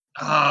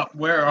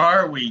Where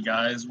are we,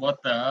 guys?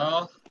 What the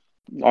hell?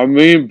 I'm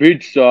eating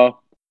pizza.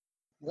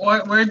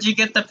 Where'd you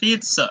get the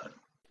pizza?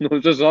 It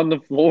was just on the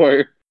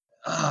floor.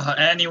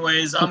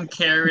 Anyways, I'm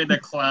Carrie the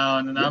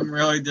Clown, and I'm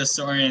really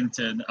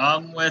disoriented.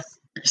 I'm with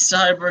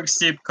Cyborg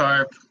Steep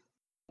Carp,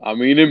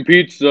 I'm eating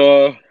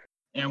pizza.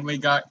 and we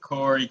got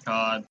Corey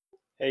Cod.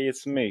 Hey,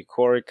 it's me,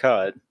 Corey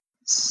Cod.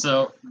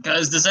 So,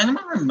 guys, does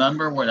anyone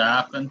remember what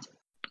happened?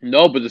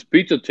 No, but this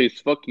pizza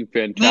tastes fucking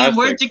fantastic. Man,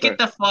 where'd you get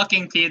the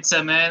fucking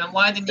pizza, man? And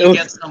why didn't you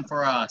get some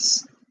for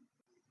us?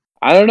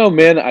 I don't know,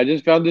 man. I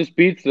just found this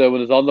pizza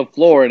when it's on the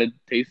floor, and it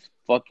tastes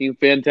fucking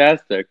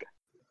fantastic.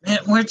 Man,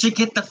 where'd you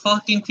get the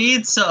fucking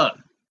pizza?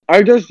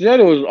 I just said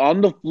it was on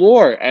the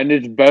floor, and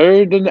it's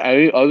better than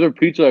any other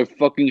pizza I've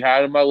fucking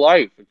had in my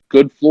life. It's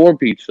good floor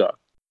pizza.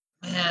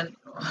 Man,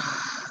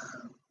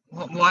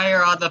 why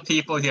are all the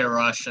people here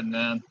Russian,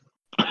 man?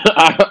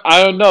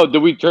 I don't know. Did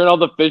we turn all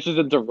the fishes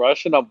into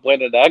Russian on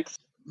Planet X?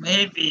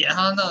 Maybe. I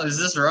don't know. Is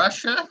this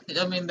Russia?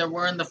 I mean, they're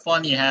wearing the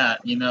funny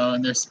hat,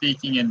 and they're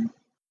speaking in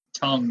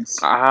tongues.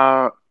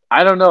 I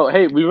don't know.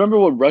 Hey, remember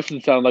what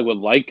Russian sounded like with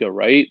Laika,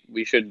 right?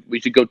 We should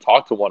go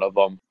talk to one of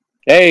them.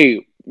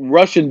 Hey,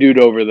 Russian dude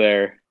over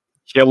there.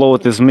 Hello,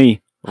 it is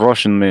me,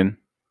 Russian man.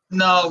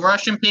 No,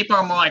 Russian people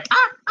are more like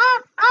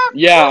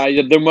Yeah,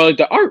 they're more like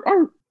the arr,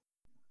 arr.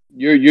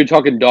 You're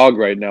talking dog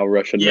right now,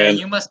 Russian yeah, man.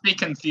 you must be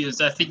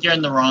confused. I think you're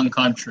in the wrong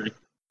country.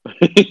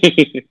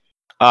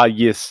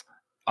 Yes.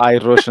 I,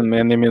 Russian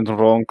man, am in the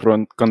wrong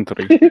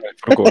country. I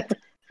forgot.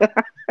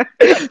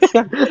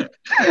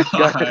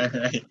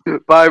 Alright.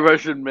 Bye,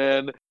 Russian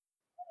man.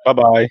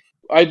 Bye-bye.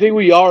 I think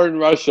we are in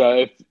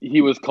Russia if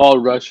he was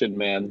called Russian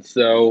man,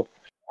 so...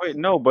 Wait,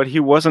 no, but he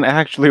wasn't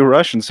actually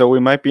Russian, so we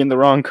might be in the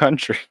wrong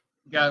country.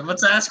 Yeah,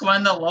 let's ask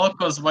one of the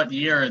locals what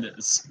year it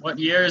is. What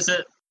year is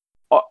it?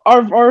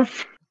 Arf,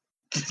 arf.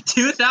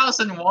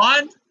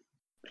 2001?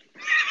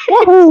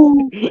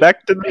 Woohoo!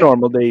 Back to the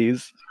normal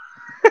days.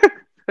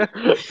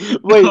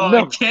 Wait, no,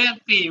 no. it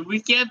can't be. We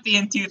can't be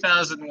in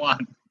 2001.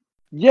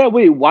 Yeah,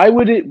 wait, why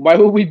would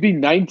we be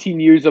 19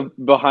 years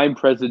behind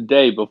present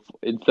day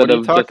instead What are you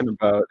of talking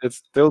about? It's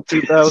still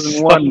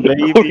 2001,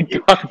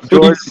 baby. God,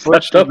 George please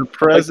Bush shut is the up.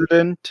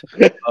 president.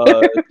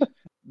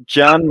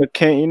 John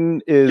McCain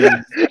is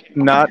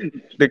not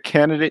the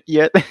candidate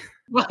yet.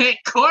 Wait,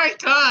 Corey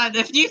God,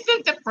 if you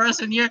think the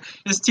present year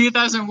is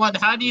 2001,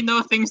 how do you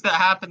know things that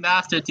happened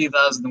after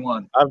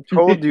 2001? I've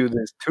told you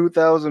this.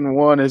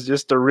 2001 is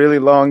just a really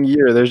long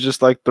year. There's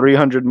just like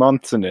 300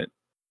 months in it.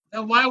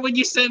 Then why would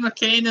you say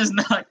McCain is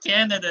not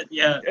candidate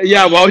yet?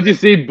 Yeah, why would you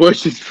say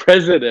Bush is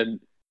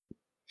president?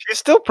 He's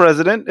still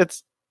president.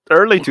 It's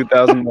early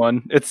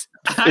 2001.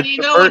 How do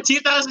you know what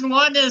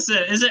 2001 is?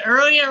 Is it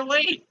early or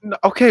late?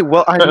 Okay,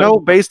 well, I know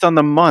based on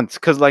the months,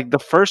 because like the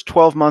first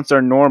 12 months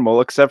are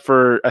normal, except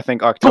for I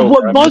think October. But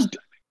what month?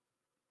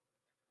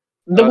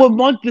 What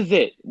month is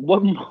it?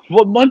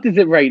 What month is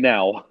it right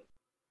now?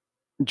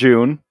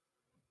 June.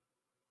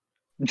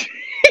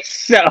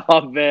 Shut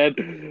up,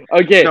 man.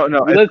 Okay. No,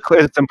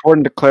 it's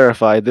important to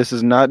clarify. This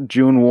is not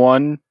June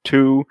 1,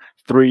 2,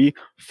 3,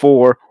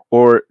 4,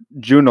 or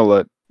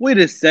Junula. Wait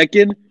a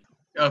second.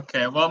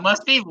 Okay, well, it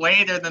must be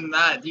later than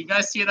that. Do you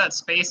guys see that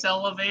space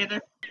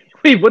elevator?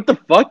 Wait, what the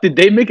fuck? Did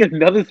they make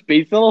another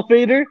space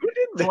elevator?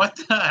 What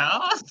the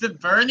hell? Did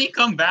Bernie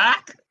come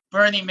back?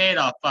 Bernie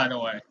Madoff, by the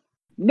way.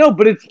 No,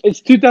 but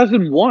it's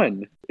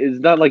 2001. It's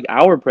not like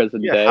our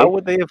present day. How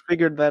would they have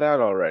figured that out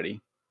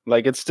already?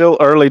 Like, it's still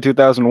early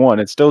 2001.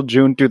 It's still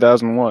June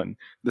 2001.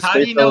 How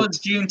do you know it's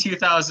June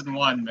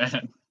 2001,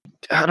 man?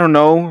 I don't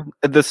know.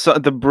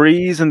 The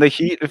breeze and the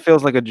heat, it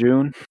feels like a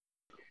June.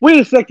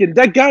 Wait a second.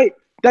 That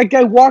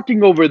guy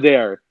walking over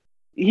there.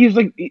 He's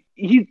like,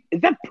 is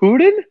that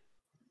Putin?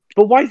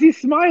 But why is he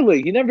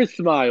smiling? He never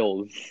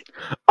smiles.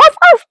 Arf,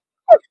 arf,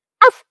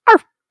 arf,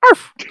 arf,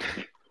 arf.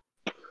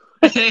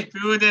 Hey,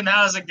 Putin,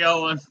 how's it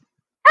going?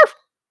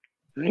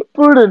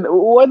 Putin,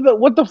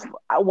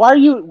 why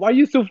are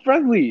you so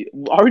friendly?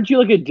 Aren't you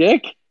like a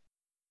dick?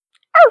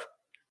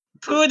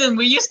 Putin,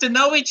 we used to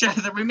know each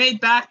other. We made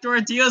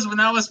backdoor deals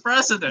when I was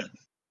president.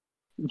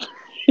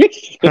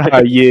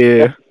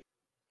 Yeah.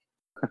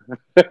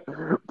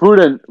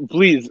 Putin,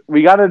 please,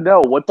 we gotta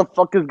know what the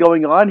fuck is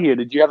going on here.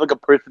 Did you have like a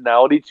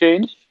personality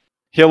change?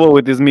 Hello,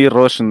 it is me,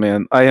 Russian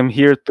man. I am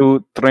here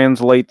to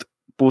translate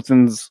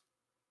Putin's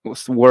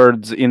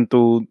words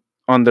into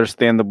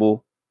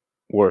understandable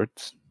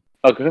words.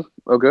 Okay.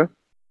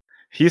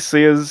 He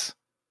says,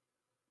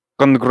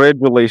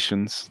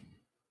 "Congratulations."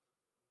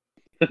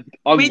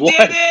 We what?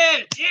 did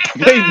it!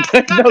 Yeah!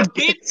 Wait, got the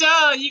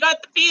pizza! You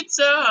got the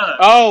pizza!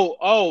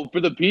 Oh, for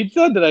the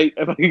pizza? Am I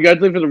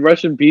congratulating for the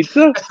Russian pizza?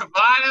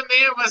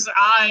 Vladimir was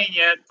eyeing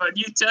it, but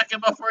you took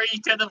it before you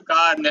could have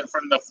gotten it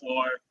from the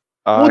floor.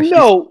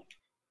 No.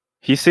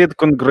 He said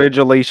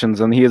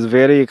congratulations, and he is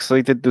very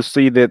excited to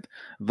see that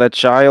the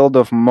child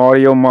of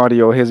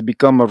Mario has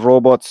become a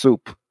robot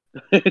soup.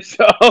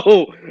 So,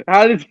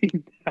 how did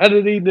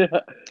he know?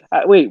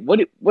 Wait, what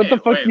the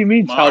fuck do you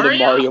mean, child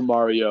of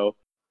Mario?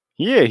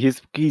 Yeah,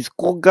 he's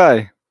cool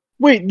guy.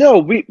 Wait,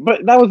 no,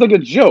 but that was like a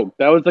joke.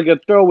 That was like a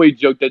throwaway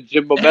joke that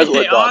Jimbo Hey,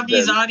 Megalodon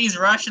did. all these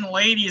Russian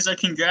ladies are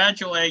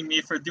congratulating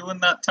me for doing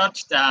that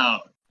touchdown.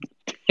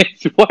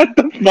 What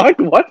the fuck?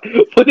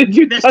 What did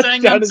you They're touch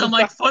saying down I'm in some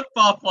like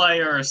football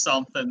player or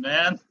something,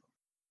 man.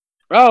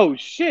 Oh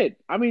shit!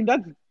 I mean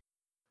that's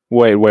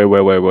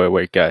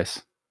Wait,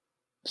 guys.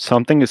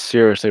 Something is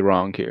seriously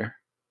wrong here.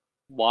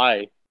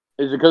 why.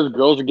 Is it because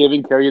girls are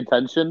giving Carrie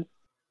attention?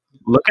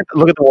 Look at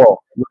the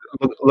wall.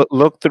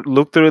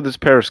 Look through this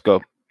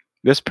periscope.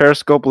 This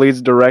periscope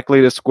leads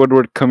directly to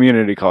Squidward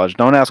Community College.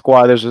 Don't ask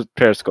why there's a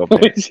periscope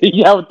there.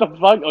 Yeah, what the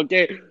fuck?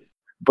 Okay.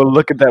 But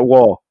look at that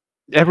wall.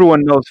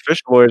 Everyone knows Fish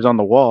Lawyer is on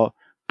the wall,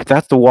 but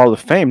that's the wall of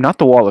fame, not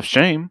the wall of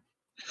shame.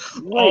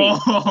 Wait.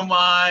 Oh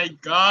my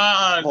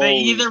god. They Holy-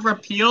 either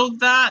repealed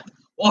that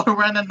or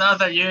we're in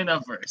another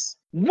universe.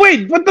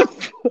 Wait, what the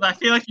I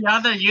feel like the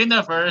other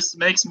universe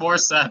makes more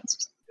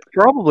sense.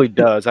 Probably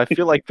does. I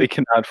feel like they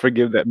cannot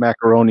forgive that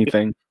macaroni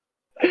thing.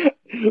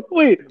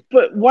 Wait,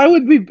 but why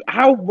would we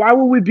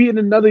be in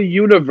another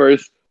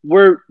universe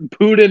where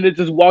Putin is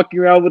just walking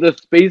around with a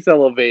space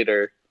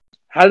elevator?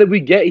 How did we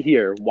get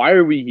here? Why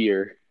are we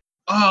here?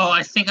 Oh,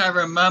 I think I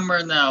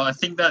remember now. I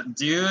think that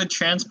dude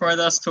transported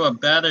us to a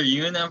better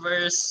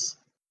universe.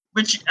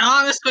 Which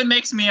honestly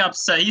makes me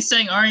upset. He's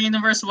saying our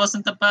universe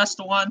wasn't the best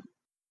one.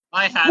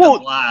 I had a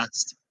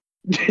blast.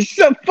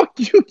 So fuck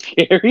you,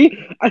 Carrie.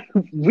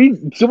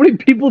 So many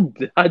people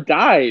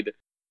died.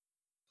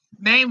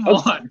 Name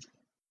one.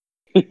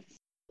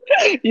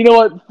 You know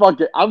what?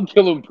 Fuck it. I'm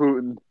killing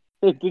Putin.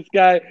 This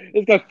guy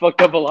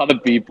fucked up a lot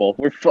of people.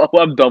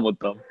 I'm done with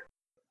them.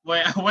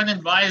 Wait, I wouldn't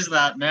advise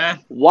that, man.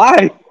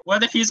 Why?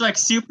 What if he's like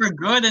super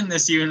good in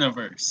this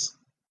universe?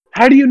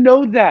 How do you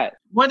know that?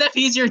 What if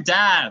he's your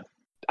dad?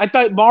 I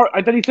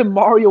thought he said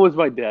Mario was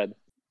my dad.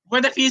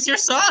 What if he's your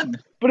son?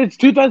 But it's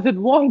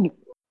 2001.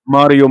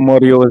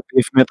 Mario is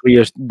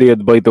definitely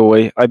dead, by the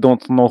way. I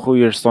don't know who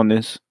your son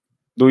is.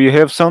 Do you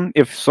have son?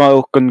 If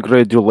so,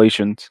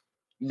 congratulations.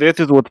 That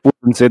is what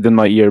Putin said in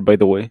my ear, by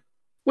the way.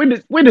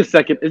 Wait a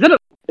second. Is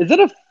that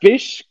a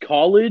fish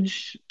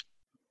college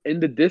in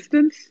the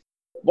distance?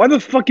 Why the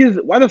fuck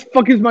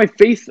is my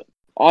face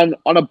on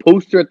a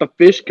poster at the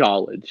fish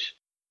college?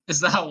 Is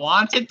that a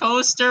wanted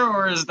poster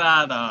or is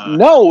that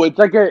No, it's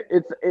like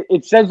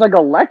it says like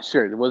a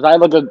lecture.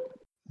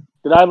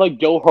 Did I like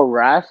go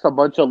harass a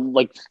bunch of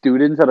like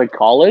students at a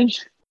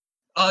college?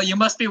 Oh, you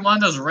must be one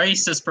of those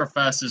racist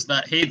professors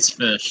that hates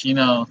fish, you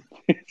know.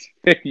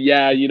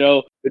 Yeah, you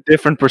know. A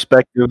different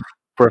perspective,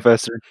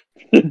 Professor.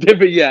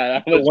 Different, yeah.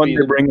 That The must one be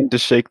they're bringing to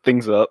shake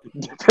things up.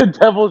 the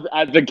devil's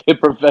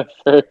advocate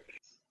professor.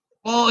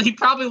 Well, he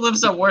probably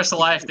lives a worse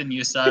life than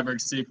you,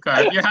 Cyborg Soup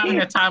Card. You're having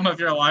a time of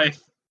your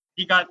life.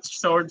 He got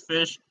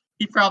swordfish.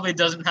 He probably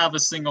doesn't have a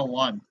single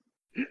one.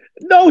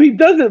 No, he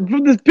doesn't.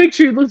 From this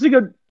picture, he looks like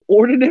an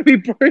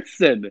ordinary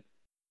person.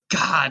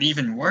 God,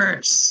 even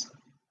worse.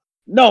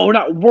 No,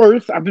 not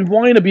worse. I've been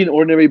wanting to be an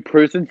ordinary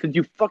person since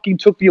you fucking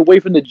took me away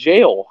from the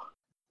jail.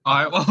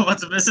 Alright, well,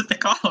 let's visit the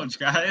college,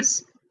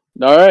 guys.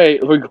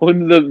 Alright, we're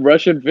going to the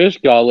Russian fish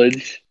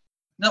college.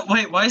 No,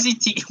 wait, why is he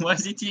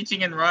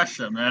teaching in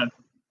Russia, man?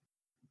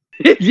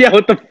 Yeah,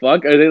 what the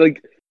fuck? Are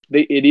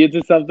they idiots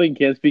or something?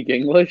 Can't speak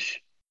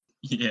English?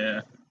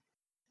 Yeah.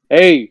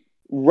 Hey,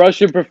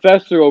 Russian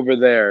professor over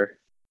there.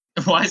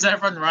 Why is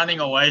everyone running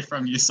away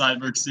from you,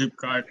 Cyborg Soup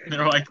Card?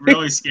 They're like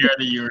really scared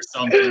of you or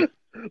something.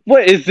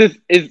 What is this?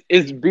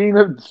 Is being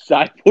a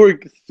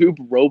cyborg soup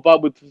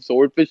robot with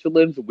swordfish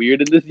limbs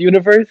weird in this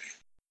universe?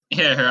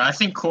 Here, I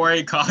think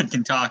Corey Cod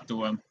can talk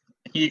to him.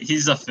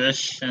 He's a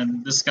fish,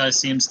 and this guy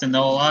seems to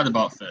know a lot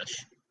about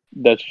fish.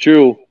 That's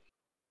true.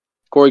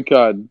 Corey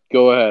Cod,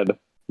 go ahead.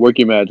 Work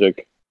your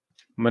magic.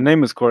 My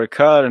name is Corey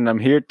Cod, and I'm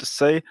here to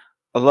say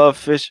I love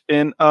fish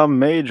in a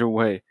major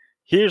way.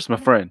 Here's my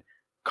friend,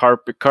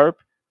 Carpet Carp,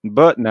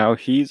 but now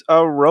he's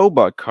a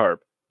robot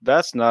carp.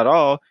 That's not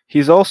all.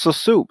 He's also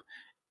soup.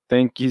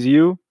 Think he's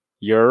you?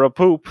 You're a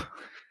poop.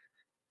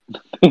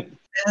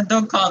 And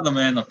don't call the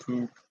man a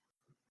poop.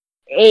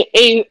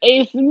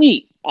 It's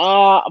me,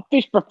 a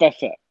fish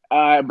professor,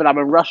 but I'm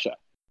in Russia.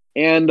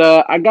 And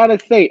I gotta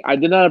say, I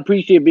did not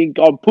appreciate being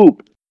called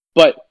poop,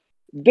 but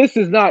this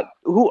is not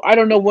I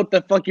don't know what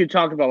the fuck you're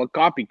talking about with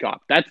Copy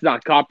Cop. That's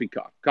not Copy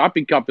Cop.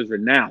 Copy Cop is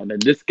renowned,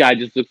 and this guy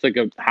just looks like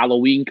a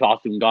Halloween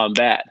costume gone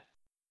bad.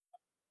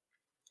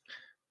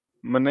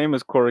 My name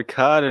is Corey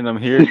Cod, and I'm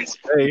here to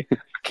say I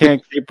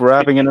can't keep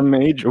rapping in a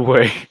major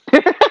way.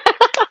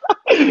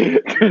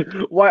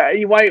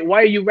 Why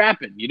are you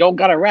rapping? You don't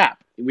gotta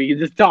rap. We can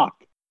just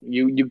talk.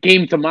 You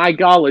came to my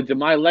college and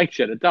my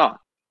lecture to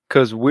talk.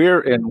 Because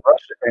we're in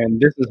Russia, and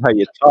this is how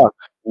you talk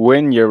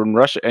when you're in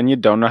Russia and you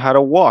don't know how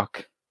to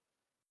walk.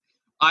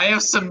 I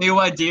have some new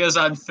ideas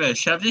on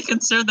fish. Have you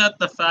considered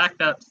the fact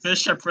that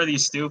fish are pretty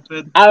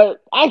stupid?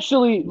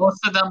 Actually,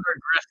 Most of them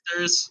are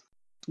grifters.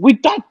 we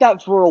thought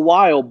that for a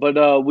while,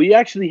 but we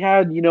actually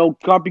had,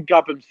 Copy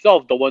Cop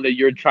himself, the one that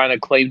you're trying to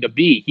claim to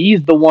be.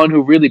 He's the one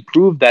who really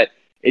proved that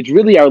it's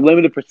really our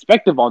limited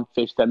perspective on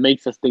fish that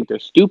makes us think they're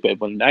stupid,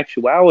 when in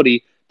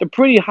actuality, they're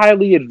pretty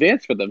highly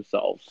advanced for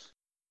themselves.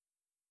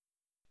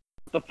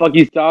 the fuck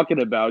he's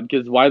talking about,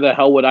 because why the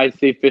hell would I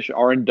say fish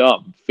aren't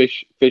dumb?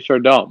 Fish are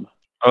dumb.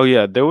 Oh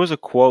yeah, there was a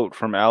quote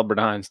from Albert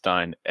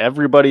Einstein.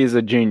 Everybody is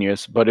a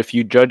genius, but if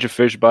you judge a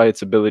fish by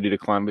its ability to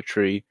climb a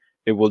tree,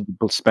 it will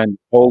spend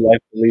its whole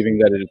life believing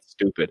that it is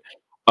stupid.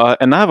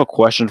 And I have a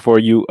question for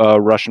you,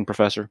 Russian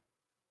professor.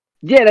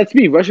 Yeah, that's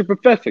me, Russian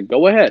professor.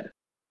 Go ahead.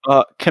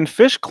 Can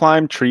fish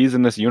climb trees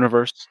in this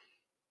universe?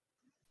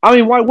 I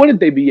mean, why wouldn't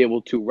they be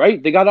able to,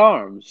 right? They got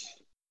arms.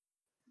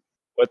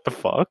 What the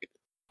fuck?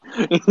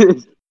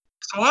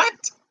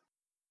 What?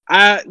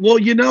 Well,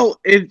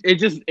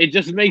 it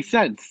just makes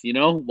sense,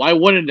 Why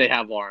wouldn't they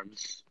have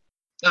arms?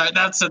 Alright,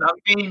 that's it. I'm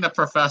beating the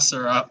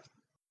professor up.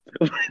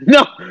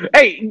 No,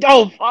 hey,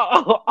 no,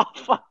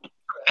 fuck.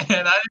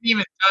 And I didn't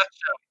even touch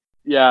him.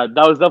 Yeah,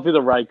 that was definitely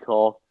the right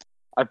call.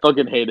 I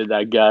fucking hated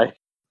that guy. I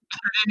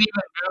didn't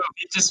even move.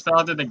 He just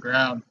fell to the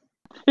ground.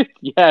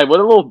 Yeah, what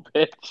a little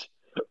bitch.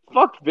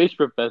 Fuck fish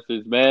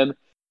professors, man. If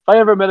I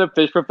ever met a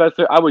fish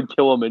professor, I would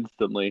kill him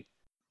instantly.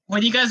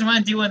 What do you guys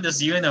want to do in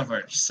this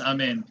universe? I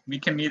mean, we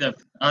can meet up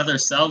other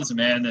selves,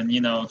 man,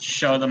 and,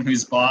 show them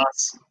who's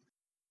boss.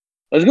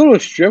 Let's go to a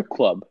strip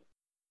club.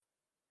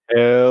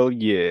 Hell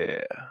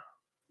yeah.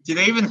 Do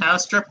they even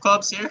have strip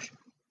clubs here?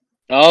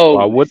 Oh,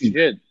 Why wouldn't-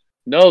 shit.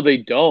 No, they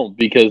don't,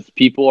 because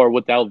people are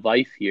without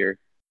vice here.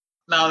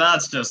 No,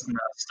 that's just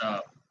messed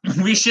up.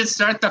 We should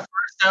start the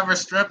first ever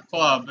strip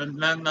club,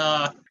 and then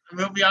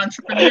we'll be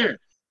entrepreneurs.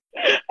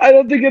 I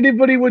don't think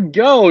anybody would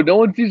go. No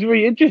one seems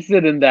very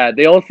interested in that.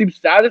 They all seem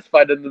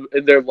satisfied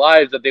in their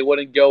lives that they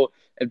wouldn't go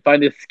and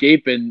find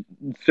escape in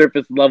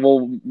surface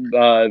level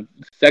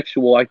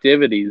sexual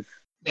activities.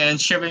 And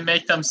should we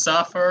make them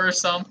suffer or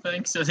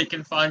something so they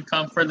can find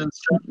comfort in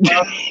strip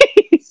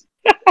clubs?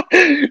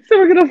 So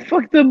we're gonna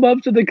fuck them up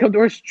so they come to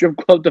our strip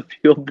club to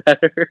feel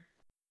better.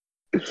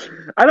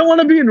 I don't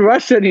want to be in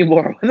Russia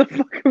anymore. Why the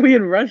fuck are we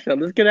in Russia?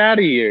 Let's get out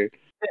of here. Isn't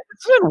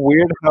it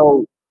weird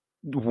how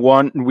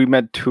we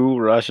met two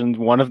Russians,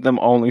 one of them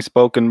only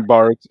spoke in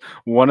barks,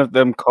 one of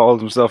them called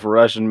himself a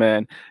Russian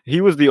man. He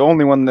was the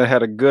only one that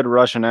had a good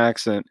Russian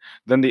accent.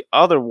 Then the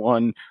other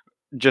one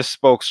just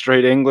spoke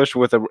straight English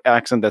with an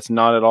accent that's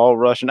not at all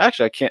Russian.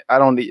 Actually,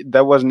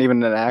 that wasn't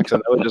even an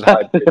accent. That was just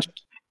high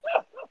pitched.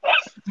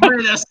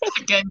 Wait a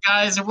second,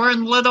 guys. We're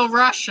in Little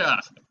Russia.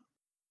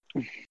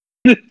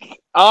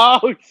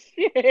 Oh,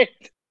 shit.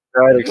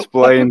 That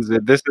explains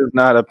it. This is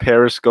not a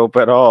periscope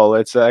at all.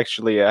 It's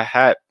actually a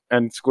hat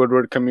and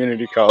Squidward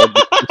Community College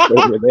is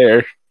over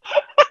there.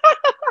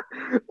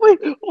 Wait,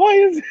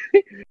 why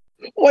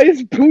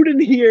is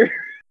Putin here?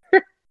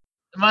 It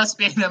must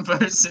be an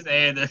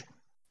impersonator.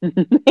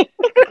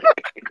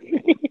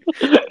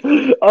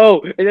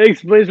 Oh, and that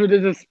explains why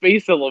there's a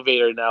space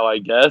elevator now, I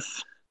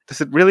guess. Does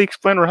it really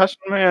explain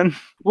Russian, man?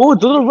 Well,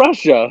 it's Little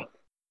Russia.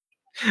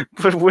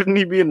 But wouldn't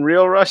he be in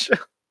real Russia?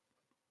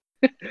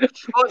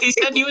 Well, he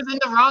said he was in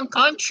the wrong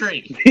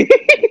country.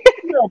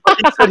 No, but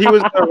he said he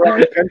was in the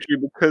wrong country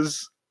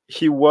because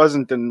he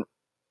wasn't in...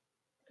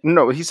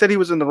 No, he said he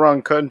was in the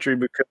wrong country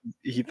because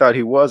he thought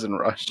he was in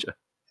Russia.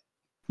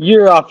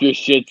 You're off your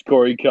shits,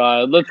 Corey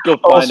Kyle. Let's go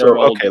find our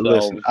old selves.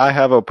 Listen, I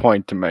have a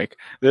point to make.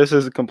 This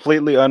is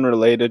completely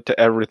unrelated to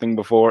everything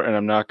before, and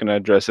I'm not going to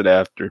address it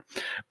after.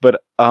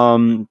 But,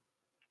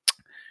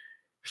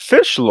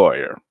 Fish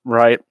Lawyer,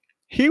 right?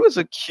 He was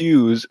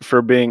accused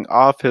for being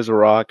off his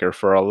rocker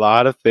for a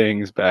lot of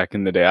things back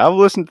in the day. I've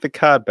listened to the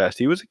Codpast.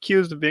 He was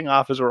accused of being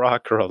off his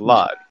rocker a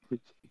lot.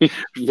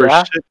 For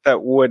shit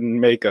that wouldn't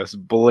make us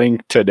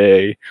blink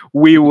today.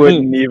 We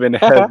wouldn't even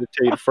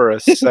hesitate for a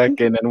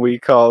second, and we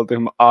called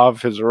him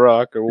off his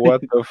rocker.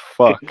 What the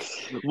fuck?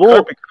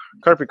 Well,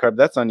 Carpet Carp,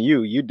 that's on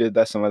you. You did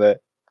some of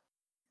that.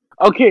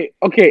 Okay.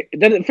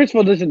 Then first of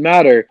all, it doesn't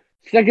matter.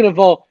 Second of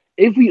all,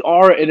 if we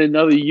are in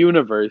another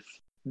universe,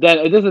 then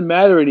it doesn't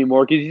matter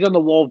anymore because he's on the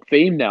Wall of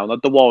Fame now,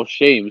 not the Wall of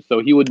Shame. So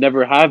he would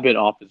never have been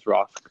off his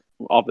rocker.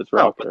 No,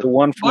 but the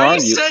one from why are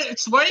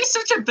you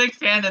such a big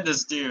fan of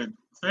this dude?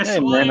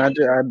 Hey man,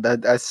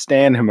 I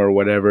stan him or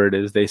whatever it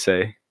is they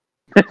say.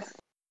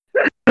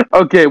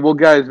 Okay, well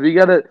guys, we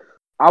gotta.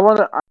 I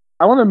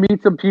wanna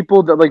meet some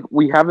people that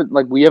we haven't.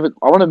 I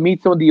wanna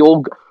meet some of the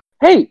old.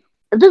 Hey,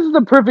 if this is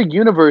the perfect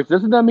universe,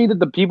 doesn't that mean that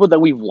the people that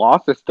we've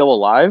lost are still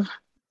alive?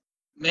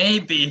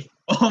 Maybe.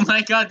 Oh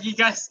my god, you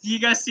guys see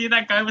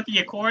that guy with the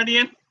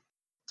accordion?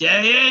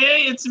 Yeah,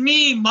 it's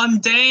me,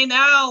 Mundane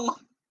Al.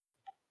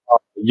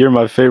 You're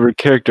my favorite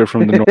character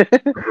from the North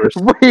universe.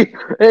 Wait,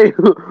 hey,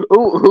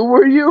 who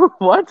were you?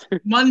 What?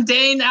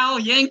 Mundane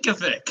Al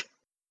Yankovic.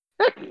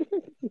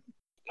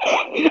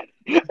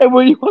 And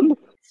were you on?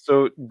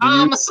 So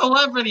I'm a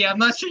celebrity. I'm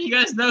not sure you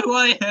guys know who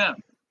I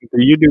am.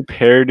 Do you do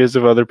parodies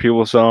of other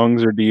people's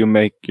songs, or do you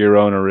make your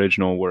own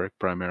original work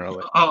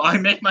primarily? Oh, I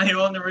make my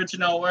own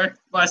original work,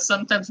 but I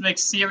sometimes make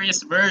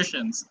serious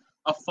versions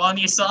of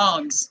funny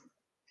songs.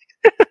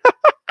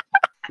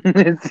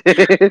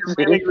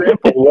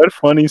 What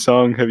funny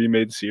song have you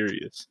made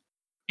serious?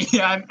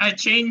 Yeah, I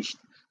changed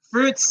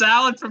fruit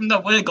salad from the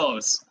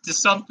Wiggles to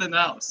something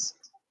else.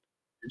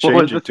 What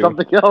was it?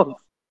 Something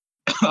else?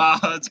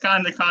 It's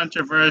kind of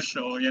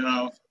controversial,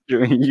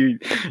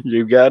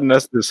 You gotten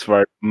us this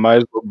far. Might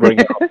as well bring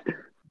it up.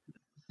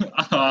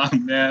 Oh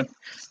man.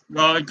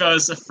 Well, it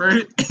goes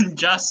fruit and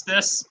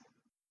justice,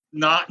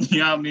 not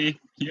yummy.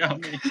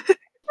 Yummy.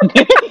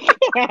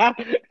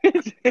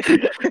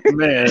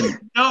 Man,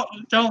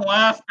 Don't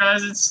laugh,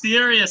 guys. It's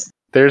serious.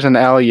 there's an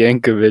Al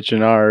Yankovic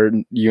in our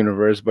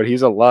universe, but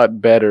he's a lot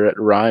better at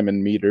rhyme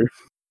and meter.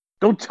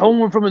 Don't tell him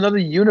we're from another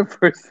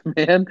universe,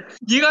 man.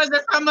 You guys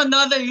are from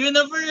another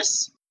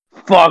universe?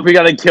 Fuck, we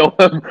gotta kill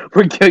him.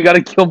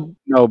 Gotta kill.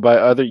 No, by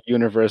other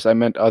universe, I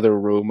meant other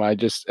room. I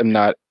just am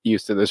not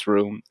used to this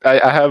room.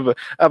 I have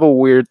a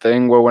weird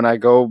thing where when I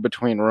go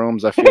between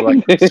rooms, I feel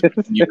like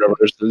it's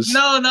universes.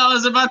 No, I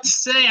was about to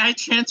say I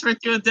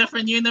transferred to a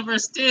different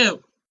universe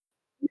too.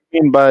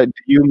 Do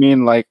you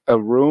mean like a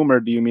room, or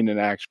do you mean an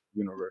actual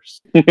universe?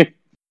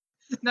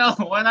 No,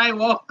 when I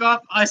woke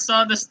up, I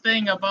saw this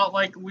thing about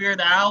like Weird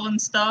Al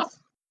and stuff.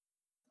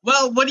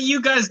 Well, what are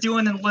you guys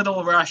doing in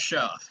Little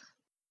Russia?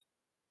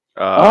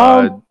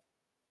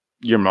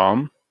 Your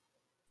mom.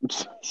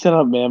 Shut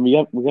up, man. We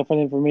got fun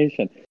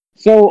information.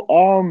 So,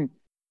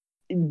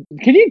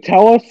 can you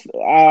tell us?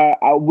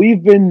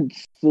 We've been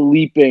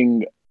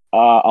sleeping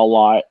a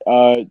lot.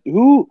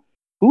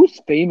 Who's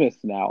famous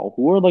now?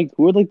 Who are like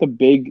the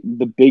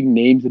big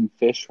names in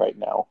fish right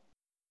now?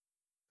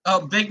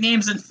 Oh, big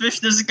names in fish.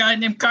 There's a guy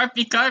named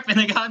Carpy Carp, and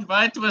I got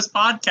invited to his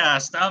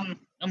podcast.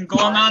 I'm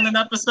going on in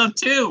episode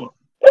 2.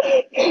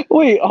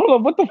 Wait, hold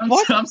on. What the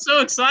fuck? I'm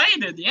so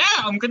excited. Yeah,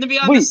 I'm gonna be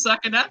on Wait. the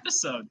second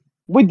episode.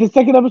 Wait, the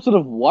second episode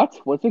of what?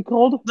 What's it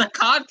called? The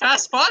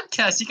Codpast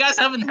podcast. You guys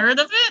haven't heard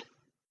of it?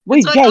 Wait,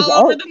 It's like guys,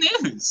 all over the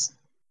news.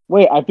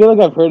 wait. I feel like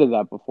I've heard of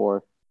that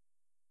before.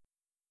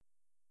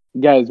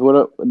 Guys,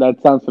 that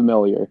sounds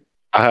familiar.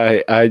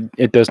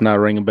 It does not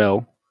ring a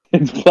bell.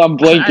 I'm I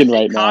blanking think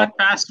right now.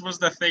 Codpast was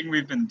the thing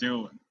we've been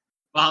doing.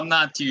 Well, I'm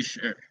not too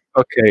sure.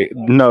 Okay,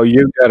 no,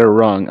 you got it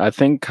wrong. I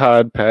think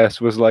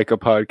Codpast was like a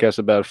podcast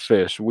about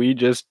fish. We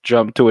just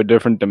jumped to a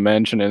different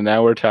dimension, and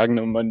now we're talking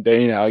to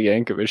mundane Al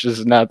Yankovic. This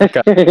is not the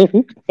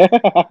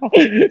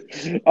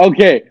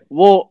Okay,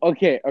 well,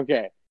 okay.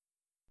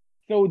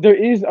 So there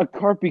is a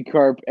Carpy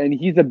Carp, and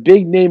he's a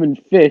big name in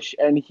fish,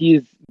 and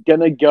he's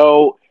gonna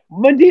go.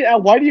 Mundane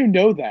Al, why do you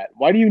know that?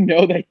 Why do you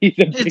know that he's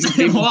a big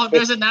name? Well, in fish?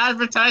 there's an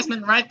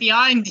advertisement right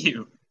behind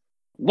you.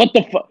 What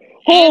the fuck? And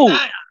Oh!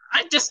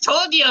 I just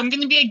told you I'm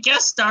going to be a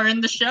guest star in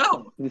the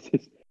show.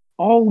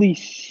 Holy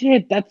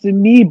shit, that's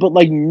me, but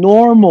like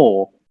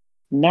normal.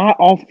 Not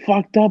all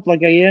fucked up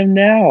like I am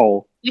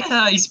now.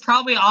 Yeah, he's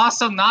probably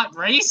also not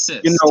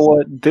racist. You know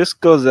what? This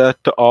goes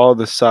out to all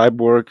the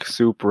cyborg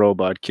soup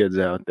robot kids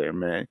out there,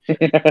 man. You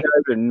guys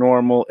are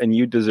normal, and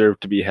you deserve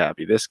to be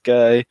happy. This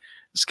guy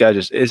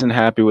just isn't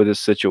happy with his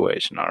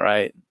situation. All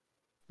right.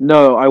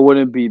 No, I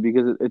wouldn't be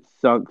because it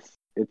sucks.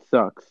 It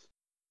sucks.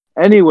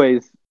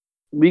 Anyways,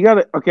 we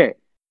gotta. Okay.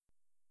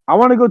 I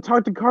want to go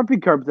talk to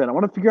Carpy Carp then. I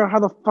want to figure out how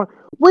the fuck.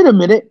 Wait a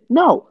minute.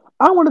 No.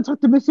 I want to talk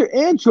to Mr.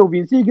 Anchovy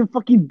and see if he can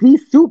fucking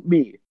de-soup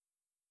me.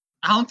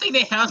 I don't think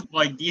they have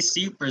like these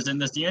supers in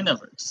this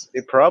universe.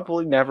 They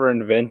probably never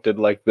invented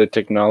like the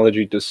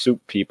technology to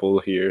soup people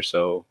here,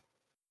 so.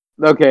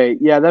 Okay,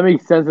 yeah, that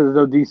makes sense. There's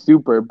no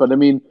de-souper, but I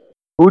mean,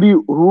 who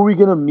are we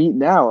gonna meet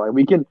now? Like,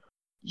 we can.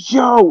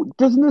 Yo,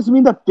 doesn't this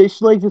mean that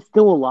Fish Legs is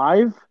still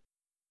alive?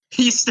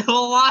 He's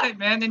still alive,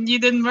 man, and you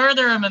didn't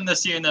murder him in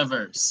this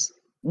universe.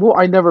 Well,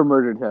 I never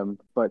murdered him,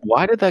 but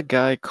Why did that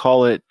guy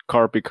call it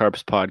Carpy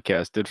Carp's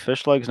podcast? Did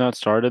Fish Legs not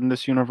start in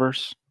this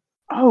universe?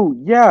 oh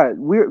yeah,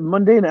 we're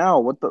Mundane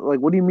Al. What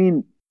do you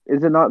mean?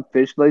 Is it not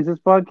Fish Legs'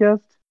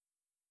 podcast?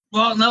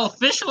 Well, no,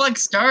 Fish like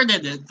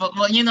started it, but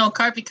well, you know,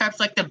 Carpy Carp's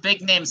like the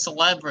big name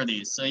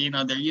celebrity, so you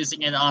know they're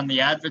using it on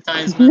the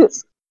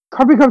advertisements.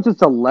 Carpy Carp's a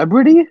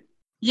celebrity?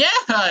 Yeah,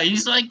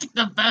 he's like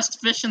the best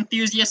fish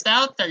enthusiast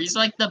out there. He's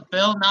like the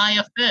Bill Nye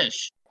of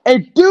fish.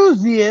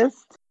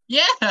 Enthusiast?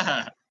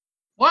 Yeah.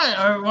 What?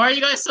 Or why are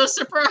you guys so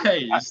surprised?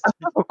 I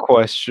have a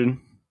question.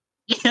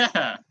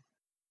 Yeah.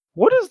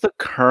 What is the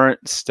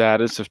current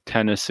status of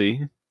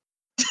Tennessee?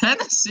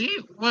 Tennessee?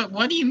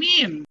 What do you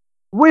mean?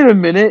 Wait a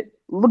minute.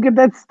 Look at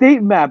that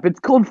state map. It's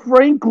called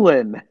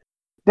Franklin.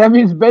 That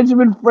means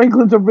Benjamin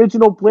Franklin's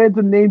original plan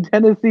to name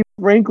Tennessee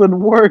Franklin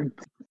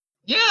worked.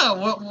 Yeah,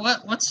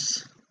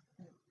 what's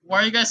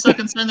why are you guys so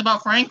concerned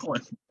about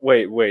Franklin?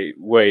 Wait.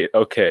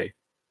 Okay.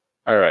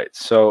 All right.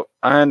 So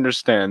I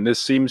understand.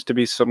 This seems to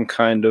be some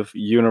kind of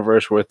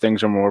universe where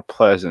things are more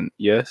pleasant.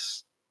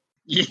 Yes?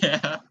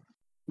 Yeah.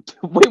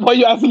 Wait, why are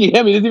you asking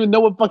him? He doesn't even know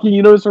what fucking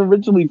universe we're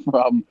originally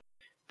from.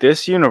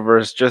 This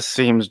universe just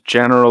seems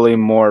generally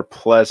more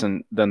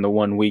pleasant than the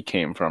one we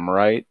came from,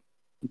 right?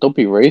 Don't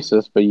be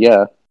racist, but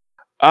yeah.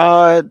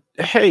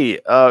 Hey,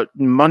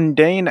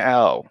 Mundane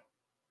Al.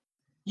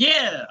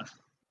 Yeah.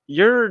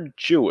 You're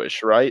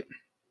Jewish, right?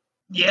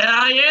 Yeah,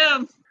 I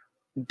am.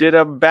 Did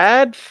a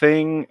bad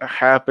thing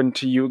happen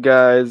to you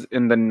guys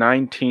in the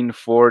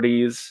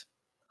 1940s?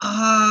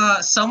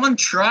 Someone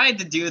tried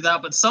to do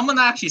that, but someone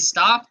actually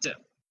stopped him.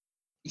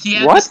 He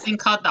had What? this thing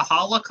called the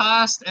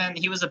Holocaust, and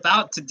he was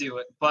about to do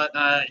it, but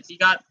he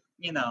got,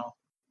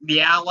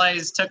 the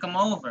Allies took him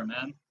over,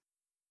 man.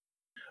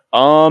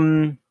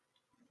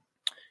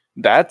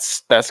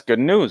 That's good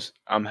news.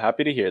 I'm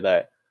happy to hear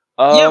that.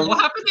 Yeah, what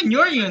happened in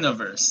your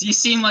universe? You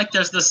seem like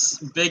there's this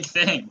big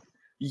thing.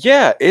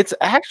 Yeah, it's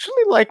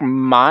actually like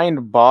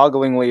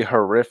mind-bogglingly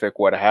horrific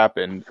what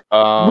happened.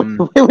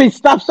 Wait,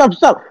 stop.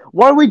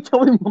 Why are we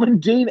telling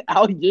mundane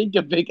Al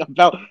Yankovic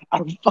about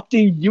our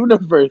fucking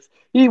universe?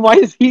 Why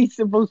is he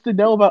supposed to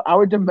know about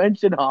our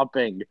dimension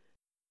hopping?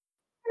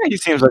 He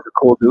seems like a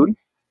cool dude.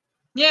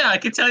 Yeah, I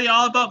could tell you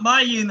all about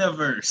my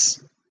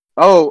universe.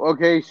 Oh,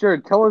 okay, sure.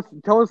 Tell us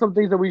some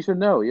things that we should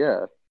know.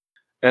 Yeah.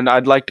 And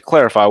I'd like to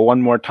clarify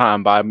one more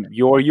time, by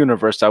your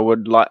universe,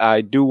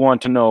 I do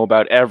want to know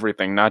about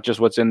everything, not just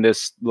what's in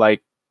this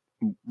like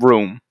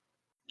room.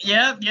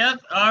 Yep.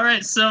 All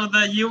right, so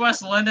the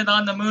U.S. landed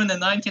on the moon in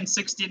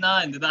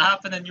 1969. Did that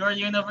happen in your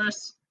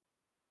universe?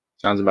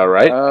 Sounds about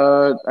right.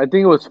 I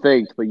think it was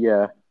faked, but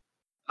yeah.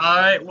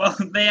 All right, well,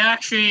 they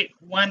actually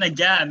went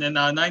again in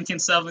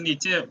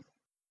 1972.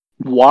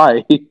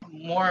 Why?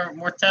 More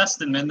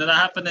testing, man. Did that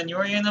happen in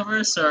your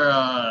universe,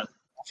 or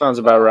Sounds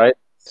about right.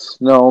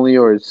 No, only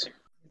yours.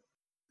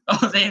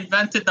 Oh, they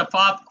invented the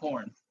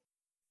popcorn.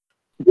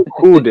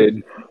 Who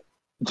did?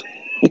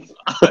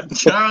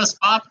 Charles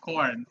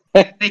Popcorn.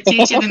 They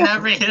teach it in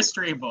every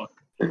history book.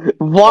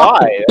 Why?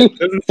 It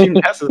doesn't seem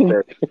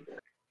necessary.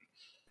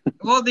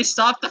 Well, they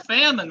stopped the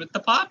famine with the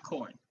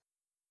popcorn.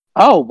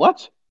 Oh,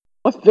 what?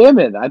 What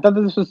famine? I thought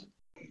this was.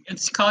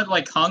 It's called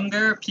like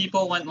hunger.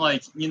 People went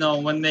like,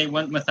 when they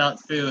went without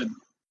food.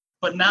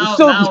 But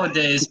So-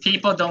 nowadays,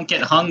 people don't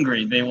get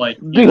hungry. They like,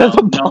 Because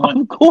of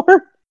popcorn?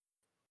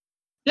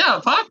 Yeah,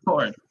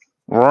 popcorn.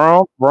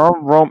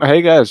 Rom.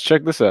 Hey guys,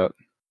 check this out.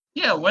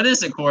 Yeah, what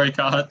is it, Corey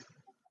Cod?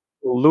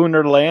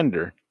 Lunar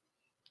lander.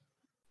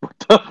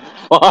 The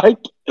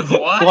fuck?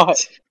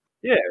 What?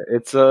 Yeah,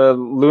 it's a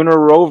lunar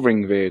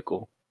roving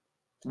vehicle.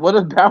 What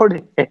about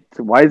it?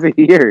 Why is it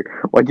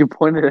here? Why'd you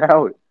point it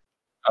out?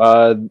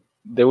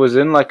 There was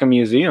in like a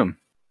museum.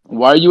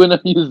 Why are you in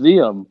a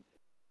museum?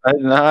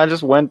 I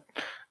just went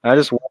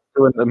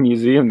to a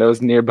museum that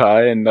was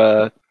nearby, and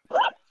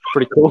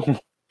pretty cool.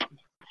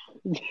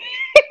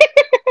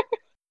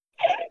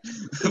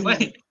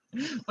 Wait,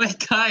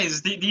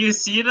 guys, do you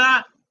see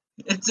that?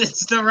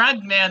 It's the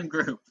Red Man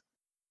group.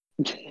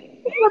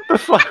 What the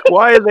fuck?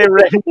 Why are they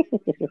red?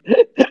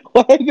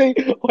 Why are they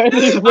I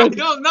red?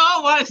 don't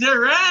know why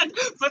they're red,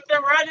 but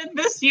they're red in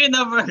this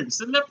universe,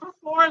 and they're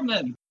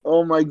performing.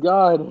 Oh my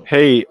god.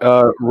 Hey,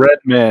 Red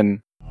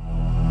Man.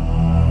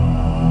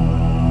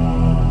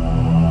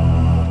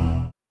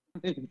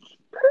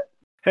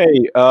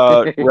 Hey,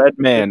 Red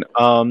Man.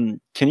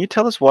 Can you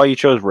tell us why you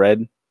chose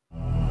red?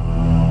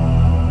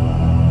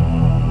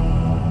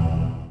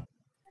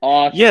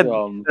 Awesome. Yeah,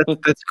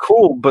 that's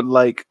cool, but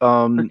like,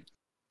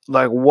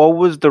 what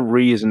was the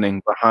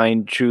reasoning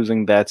behind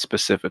choosing that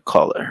specific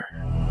color?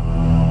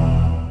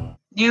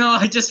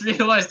 I just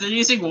realized they're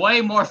using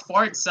way more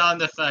fart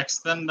sound effects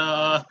than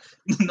the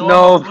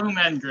normal Blue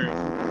Man group.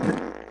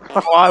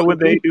 Why would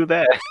they do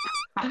that?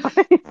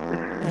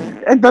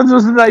 And that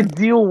was an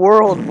ideal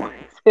world.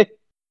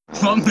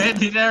 Well,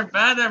 maybe they're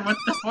better with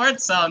the fart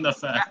sound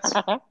effects.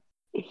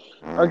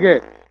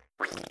 Okay.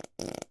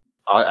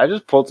 I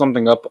just pulled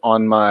something up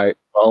on my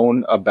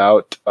phone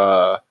about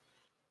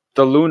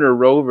the lunar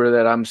rover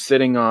that I'm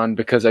sitting on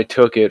because I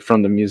took it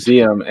from the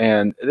museum,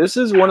 and this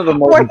is one of the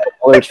most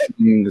baller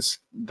things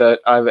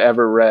that I've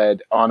ever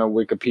read on a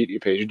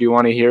Wikipedia page. Do you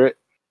want to hear it?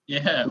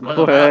 Yeah,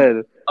 Go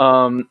ahead.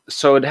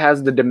 So it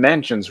has the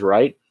dimensions,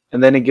 right?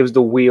 And then it gives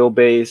the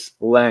wheelbase,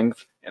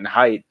 length, and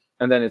height,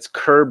 and then it's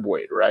curb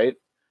weight, right?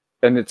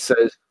 And it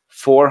says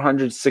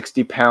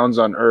 460 pounds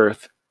on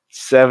Earth,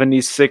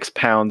 76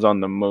 pounds on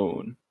the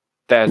moon.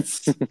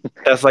 That's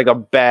like a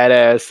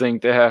badass thing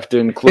to have to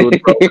include.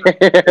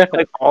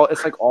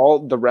 It's like all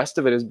the rest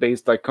of it is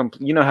based like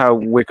you know how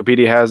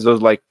Wikipedia has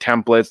those like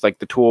templates, like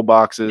the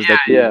toolboxes.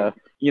 Yeah.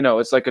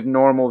 It's like a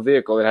normal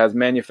vehicle. It has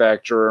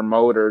manufacturer,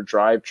 motor,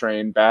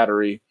 drivetrain,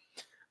 battery,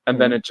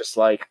 and then it's just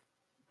like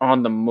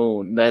on the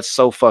moon. That's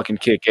so fucking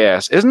kick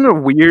ass. Isn't it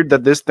weird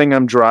that this thing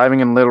I'm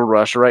driving in Little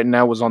Russia right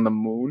now was on the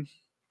moon?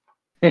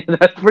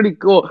 That's pretty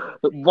cool.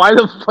 Why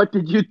the fuck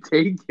did you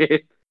take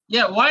it?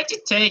 Yeah, why'd you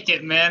take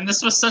it, man?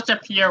 This was such a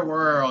pure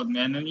world,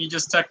 man, and you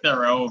just took the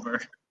rover.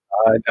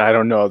 I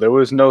don't know. There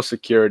was no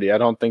security. I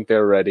don't think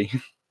they're ready.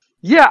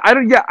 Yeah, I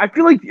don't. Yeah, I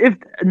feel like if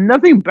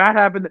nothing bad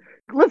happened,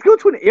 let's go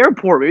to an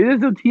airport. Maybe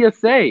there's no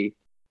TSA.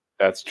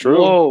 That's true.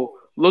 Whoa!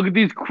 Look at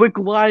these quick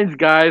lines,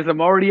 guys.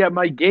 I'm already at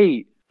my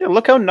gate. Yeah,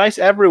 look how nice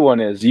everyone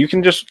is. You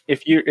can just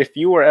if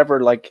you were ever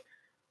like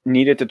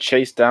needed to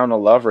chase down a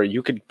lover,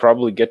 you could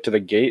probably get to the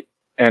gate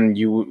and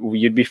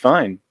you'd be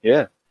fine.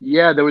 Yeah.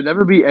 Yeah, there would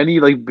never be any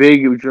like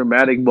big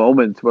dramatic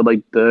moments where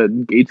like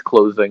the gates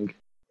closing.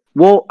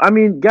 Well, I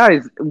mean,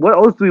 guys, what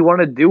else do we want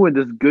to do in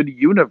this good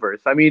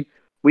universe? I mean,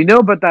 we know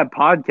about that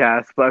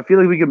podcast, but I feel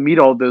like we can meet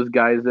all those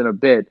guys in a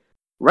bit.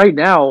 Right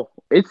now,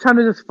 it's time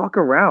to just fuck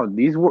around.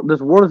 This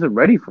world isn't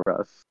ready for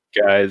us.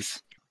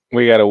 Guys,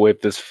 we gotta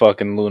whip this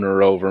fucking lunar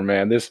rover,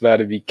 man. This about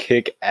to be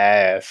kick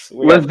ass.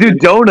 Let's do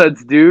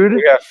donuts, dude.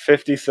 We got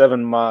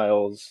 57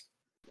 miles.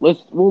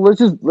 Let's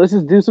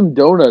just do some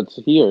donuts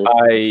here.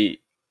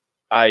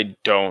 I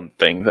don't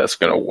think that's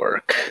gonna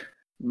work.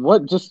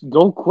 What? Just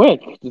go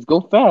quick. Just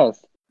go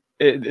fast.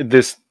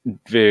 This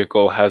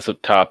vehicle has a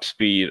top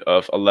speed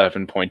of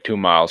 11.2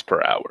 miles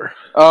per hour.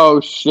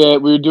 Oh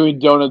shit! We were doing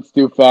donuts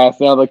too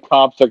fast. Now the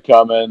cops are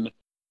coming.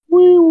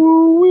 Wee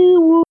woo, wee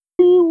woo,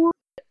 wee woo.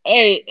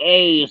 Hey,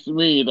 it's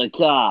me, the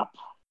cop.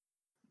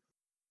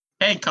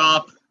 Hey,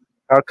 cop.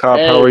 Cop,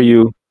 Hey. how are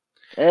you?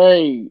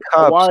 Hey,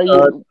 Cops, why are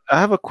you? I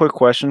have a quick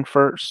question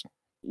first.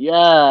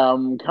 Yeah,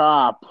 I'm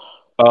cop.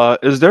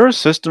 Is there a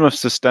system of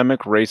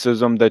systemic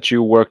racism that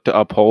you work to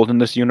uphold in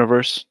this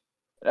universe?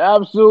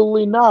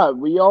 Absolutely not.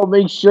 We all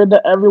make sure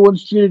that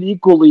everyone's treated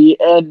equally,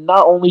 and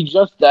not only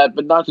just that,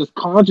 but not just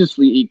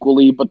consciously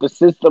equally, but the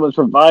system is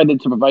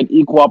provided to provide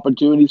equal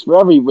opportunities for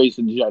every race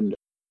and gender.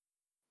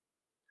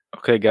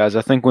 Okay, guys,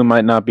 I think we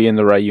might not be in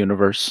the right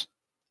universe.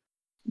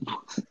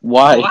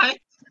 Why? What?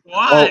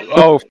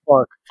 Why?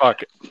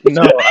 Fuck.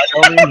 No, I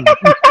don't mean.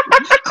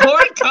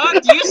 Corn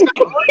cop, do you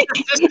support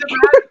the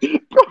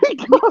systematic?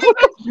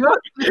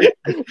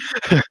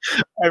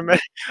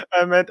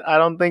 I meant I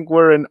don't think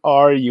we're in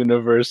our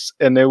universe,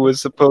 and it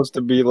was supposed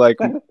to be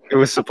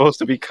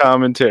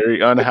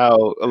commentary on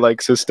how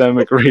like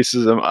systemic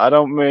racism. I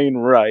don't mean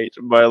right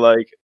by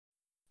like.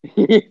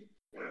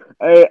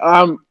 Hey,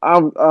 I'm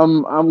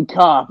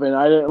cop, and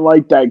I didn't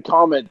like that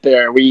comment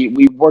there.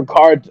 We work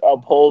hard to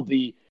uphold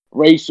the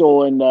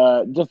racial and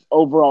just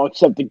overall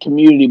accepted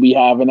community we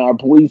have in our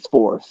police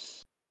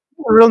force.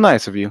 Real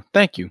nice of you.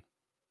 Thank you.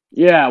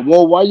 Yeah,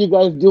 well, why you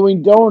guys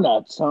doing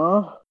donuts,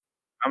 huh?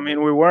 I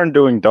mean, we weren't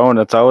doing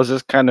donuts. I was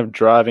just kind of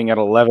driving at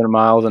 11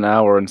 miles an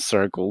hour in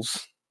circles.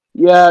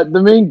 Yeah,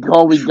 the main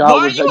call we got Why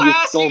are was you that you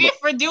asking stole. if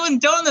we're doing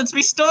donuts?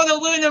 We stole the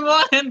lunar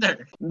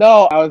lander.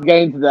 No, I was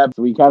getting to that.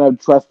 We kind of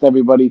trust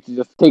everybody to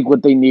just take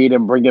what they need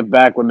and bring it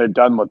back when they're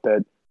done with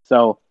it.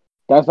 So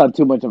that's not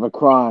too much of a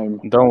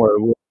crime. Don't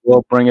worry,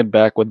 we'll bring it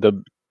back with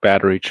the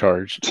battery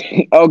charged.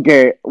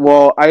 Okay,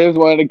 well, I just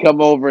wanted to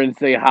come over and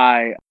say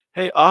hi.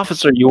 Hey,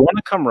 officer, you want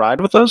to come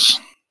ride with us?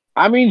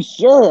 I mean,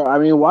 sure. I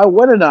mean, why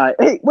wouldn't I?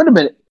 Hey, wait a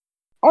minute.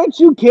 Aren't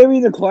you Carrie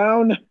the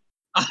Clown?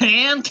 I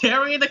am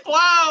Carrie the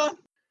Clown.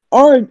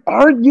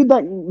 Aren't you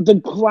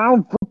the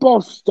clown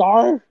football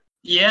star?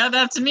 Yeah,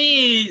 that's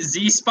me,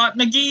 Z-Spot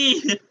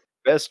McGee.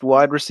 Best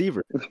wide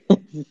receiver.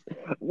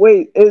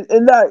 Wait,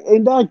 in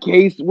that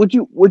case, would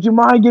you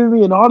mind giving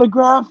me an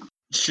autograph?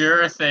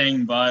 Sure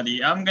thing,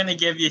 buddy. I'm gonna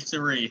give you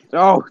 3.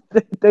 Oh,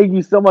 thank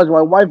you so much.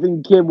 My wife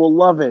and kid will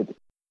love it.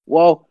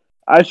 Well,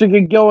 I should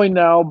get going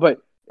now,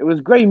 but it was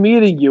great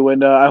meeting you,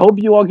 and I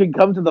hope you all can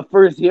come to the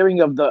first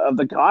hearing of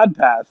the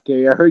Codpast.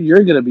 Okay, I heard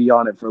you're gonna be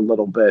on it for a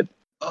little bit.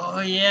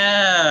 Oh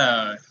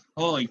yeah!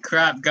 Holy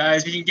crap,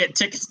 guys! We can get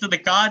tickets to the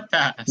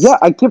Codpast. Yeah,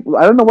 I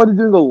don't know why they're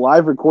doing the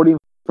live recording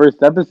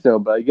first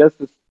episode, but I guess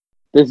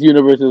this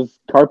universe's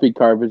Carpy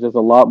Carp is just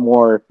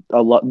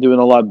doing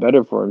a lot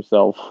better for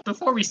himself.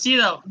 Before we see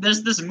that,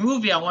 there's this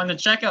movie I want to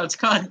check out. It's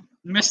called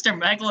Mr.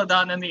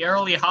 Megalodon in the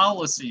Early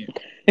Holocene.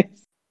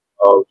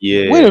 Oh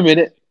yeah. Wait a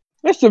minute,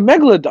 Mr.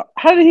 Megalodon.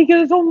 How did he get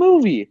his own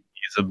movie?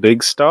 He's a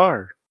big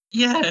star.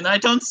 Yeah, and I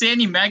don't see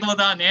any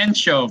Megalodon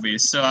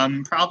anchovies, so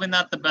I'm probably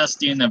not the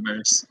best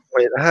universe.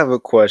 Wait, I have a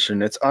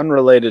question. It's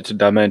unrelated to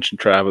dimension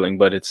traveling,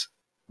 but it's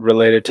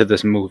related to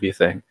this movie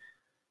thing.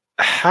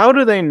 How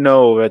do they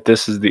know that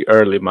this is the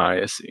early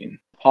Miocene?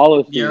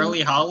 Holocene. The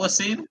Early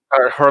Holocene?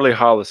 Or early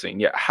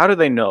Holocene, yeah. How do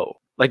they know?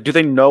 Like, do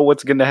they know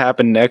what's going to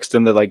happen next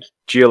in the, like,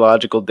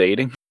 geological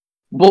dating?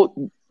 Well,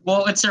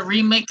 it's a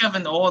remake of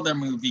an older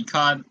movie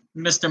called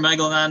Mr.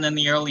 Megalodon in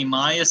the Early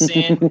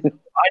Miocene.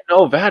 I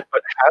know that,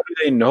 but how do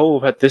they know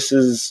that this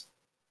is,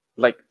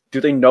 like, do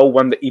they know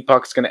when the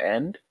epoch's going to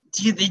end?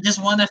 Dude, they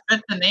just want to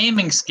fit the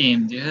naming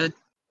scheme, dude.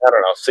 I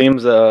don't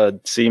know.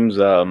 Seems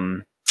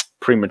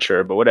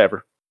premature, but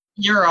whatever.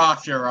 You're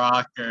off your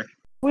rocker.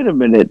 wait a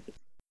minute.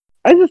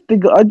 I just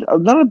think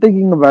I'm not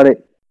thinking about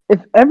it.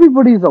 If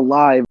everybody's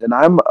alive and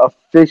I'm a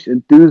fish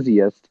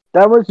enthusiast,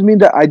 that must mean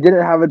that I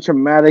didn't have a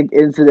traumatic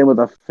incident with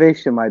a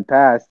fish in my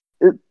past.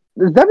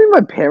 Does that mean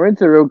my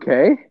parents are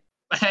okay?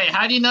 Hey,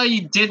 how do you know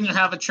you didn't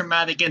have a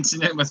traumatic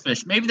incident with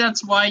fish? Maybe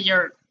that's why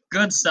your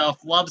good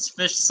self loves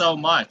fish so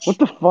much. What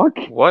the fuck?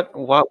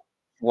 What?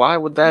 Why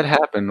would that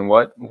happen?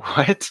 What?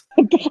 What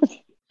the fuck?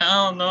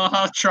 I don't know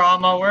how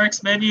trauma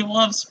works. Maybe he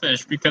loves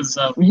fish because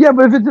of... Yeah,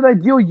 but if it's an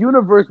ideal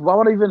universe, why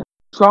would I even have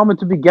trauma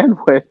to begin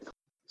with?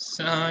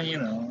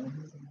 So,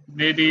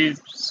 maybe...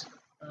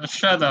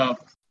 shut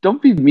up.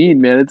 Don't be mean,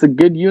 man. It's a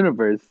good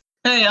universe.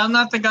 Hey, I'm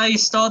not the guy who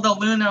stole the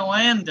lunar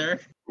lander.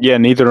 Yeah,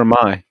 neither am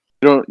I.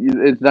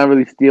 It's not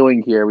really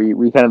stealing here.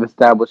 We kind of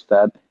established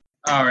that.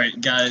 Alright,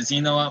 guys,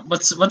 you know what?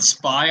 Let's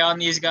spy on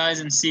these guys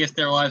and see if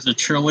their lives are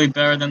truly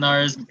better than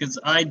ours, because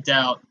I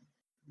doubt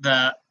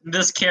that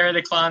this Carrie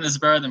the Clown is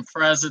better than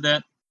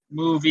President,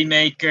 Movie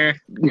Maker,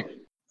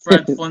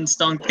 Fred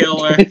Flintstone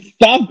Killer.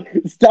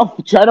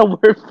 Stop trying to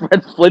wear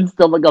Fred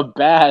Flintstone like a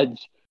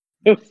badge.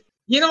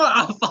 You You know what?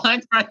 I'll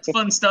find Fred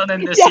Flintstone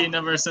in this Yeah.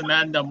 universe and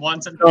end them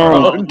once and for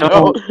all.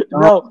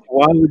 No.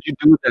 Why would you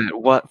do that?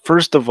 What?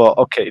 First of all,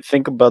 okay,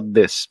 think about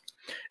this.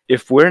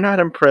 If we're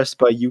not impressed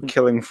by you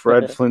killing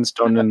Fred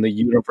Flintstone in the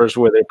universe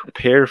where they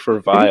prepare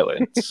for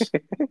violence,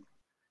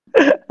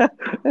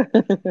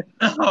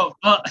 Oh,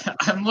 well,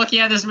 I'm looking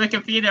at this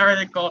Wikipedia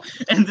article,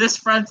 and this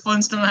Fred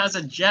Flintstone has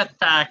a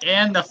jetpack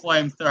and a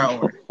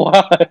flamethrower.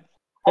 What?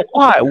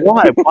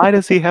 why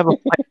does he have a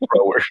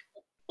flamethrower?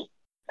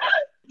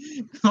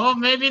 Well,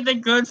 maybe the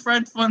good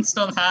Fred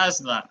Flintstone has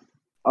that.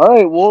 All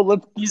right, well,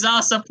 He's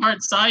also part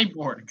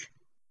cyborg.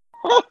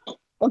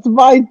 that's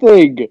my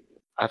thing.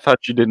 I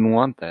thought you didn't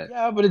want that.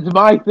 Yeah, but it's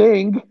my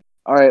thing.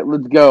 All right,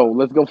 let's go.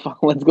 Let's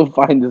go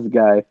find this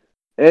guy.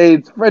 Hey,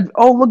 it's Fred.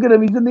 Oh, look at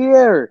him. He's in the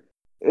air.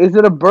 Is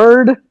it a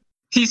bird?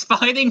 He's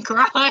fighting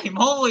crime.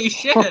 Holy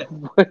shit.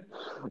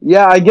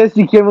 Yeah, I guess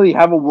you can't really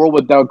have a world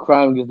without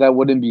crime because that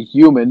wouldn't be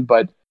human.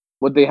 But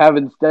what they have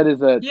instead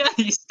is a Yeah,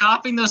 he's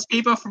stopping those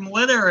people from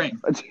littering.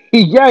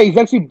 yeah, he's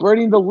actually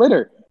burning the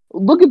litter.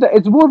 Look at that.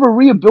 It's more of a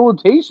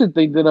rehabilitation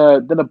thing than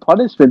a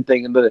punishment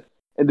thing in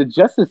the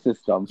justice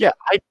system. Yeah,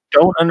 I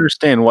don't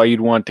understand why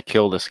you'd want to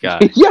kill this guy.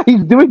 Yeah,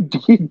 he's doing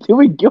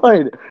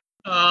good.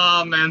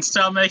 Oh man,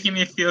 stop making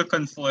me feel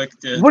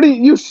conflicted. What do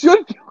you should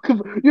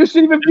even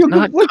feel It's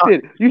not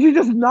conflicted. You should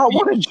just not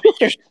want to do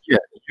it. Yeah,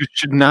 you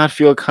should not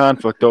feel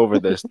conflict over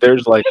this.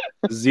 There's like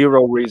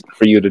zero reason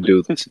for you to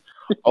do this.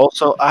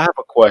 Also, I have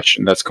a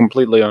question that's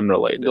completely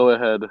unrelated. Go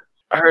ahead.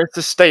 Or it's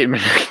a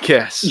statement, I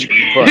guess.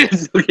 But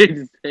It's okay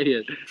to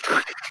say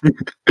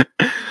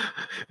it.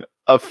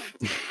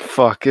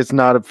 fuck, it's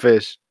not a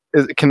fish.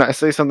 Can I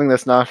say something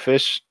that's not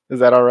fish? Is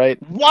that all right?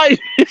 Why?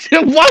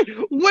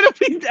 What have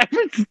we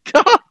ever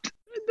stopped?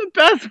 In the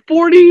past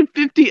 40,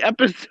 50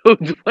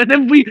 episodes, when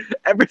have we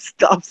ever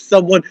stopped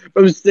someone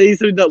from saying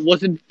something that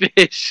wasn't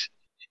fish?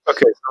 Okay,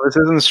 so this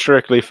isn't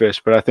strictly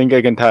fish, but I think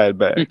I can tie it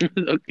back.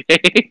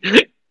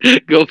 Okay.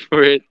 Go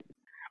for it.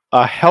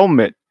 A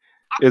helmet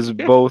is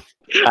both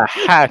a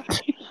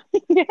hat,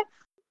 Yeah.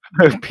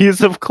 a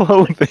piece of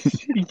clothing,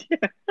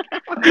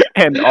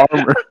 and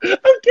armor.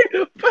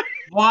 Okay, but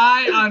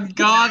Why on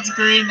God's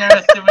green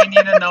earth do we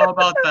need to know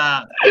about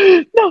that?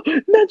 no,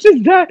 not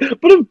just that,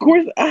 but of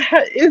course, a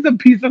hat is a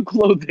piece of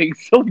clothing,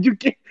 so you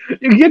get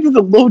to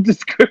the low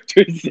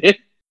descriptors in.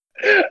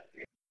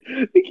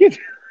 You can't.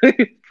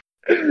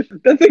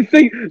 That's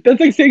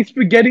like saying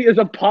spaghetti is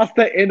a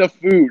pasta and a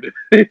food.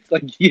 It's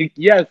like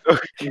yes.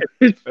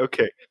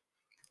 Okay.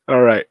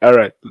 All right.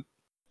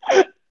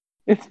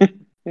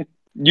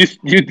 You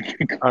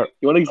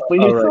want to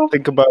explain All yourself? right.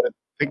 Think about it.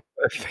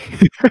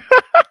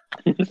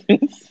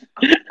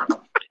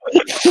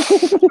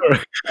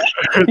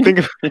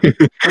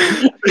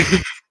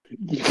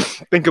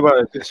 Think about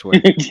it this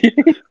way.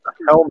 A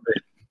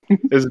helmet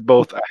is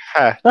both a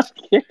hat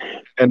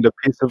and a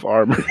piece of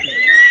armor.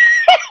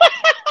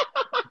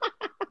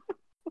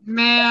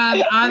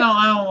 Man, I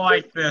don't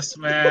like this,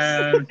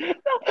 man.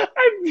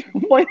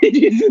 Why did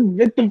you just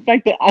admit the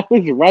fact that I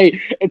was right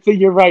and say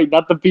you're right,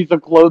 not the piece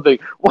of clothing?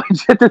 Why did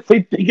you have to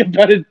say think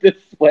about it this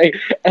way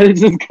and then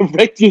just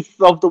correct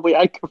yourself the way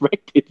I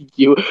corrected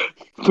you,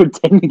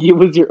 pretending it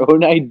was your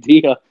own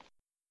idea?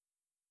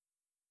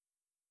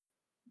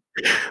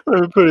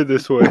 Let me put it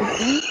this way.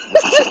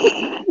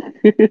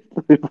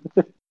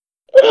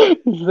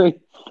 Say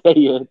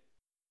it.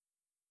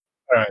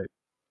 All right.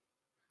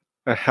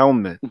 A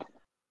helmet.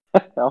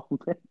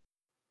 Helmet.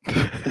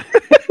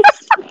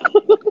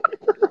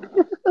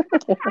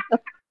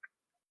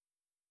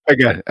 I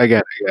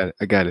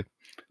got it.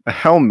 A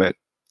helmet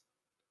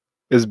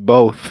is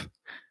both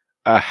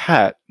a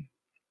hat,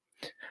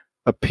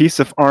 a piece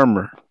of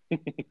armor,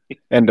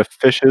 and a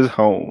fish's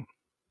home.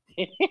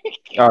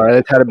 All right,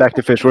 let's head it back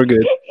to fish. We're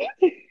good.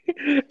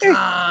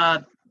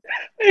 God.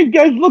 Hey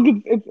guys, look!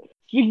 It's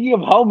speaking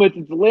of helmets,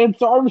 it's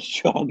Lance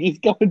Armstrong. He's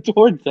coming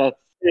towards us.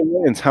 Hey,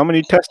 Lance, how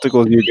many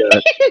testicles you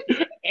got?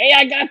 Hey,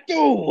 I got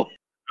 2.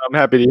 I'm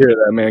happy to hear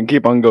that, man.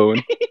 Keep on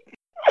going.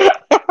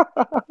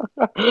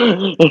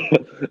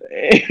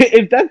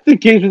 If that's the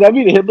case, does that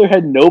mean Hitler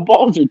had no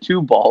balls or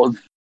 2 balls?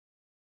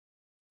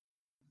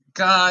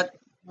 God,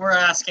 we're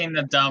asking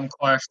the dumb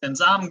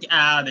questions. I'm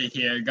out of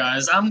here,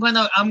 guys. I'm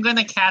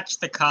gonna catch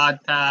the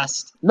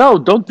Codpast. No,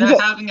 don't do They're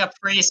that. having a No,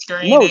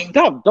 pre-screening.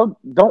 stop! Don't!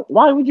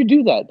 Why would you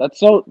do that? That's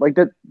so like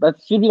that. That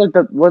should be like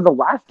one of the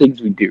last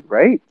things we do,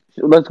 right?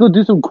 Let's go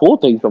do some cool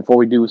things before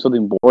we do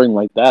something boring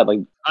like that. Like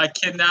I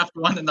kidnapped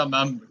one of the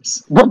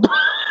members. what?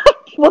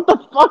 What the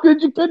fuck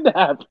did you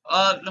kidnap?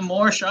 The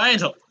Moorish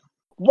idol.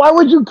 Why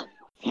would you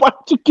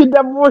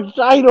kidnap more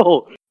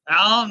idol?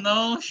 I don't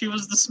know. She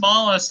was the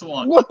smallest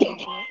one. What the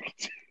fuck?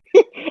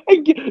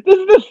 This is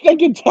the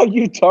second time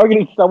you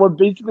targeted someone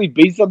basically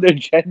based on their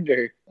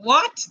gender.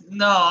 What?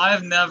 No,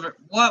 I've never.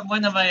 What?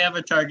 When have I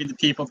ever targeted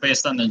people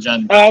based on their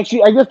gender?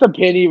 Actually, I guess the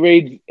panty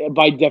raids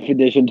by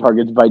definition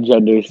targets by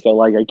gender. So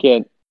like, I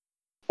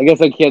guess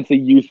I can't say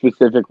you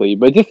specifically,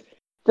 but just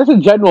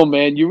in general,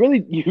 man, you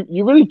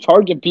really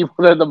target people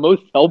that are the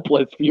most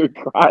helpless for your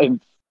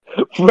crimes.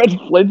 Fred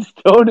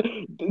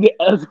Flintstone,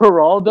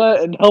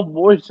 Esmeralda, and El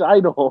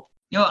Morshido.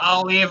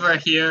 I'll leave her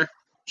here.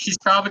 She's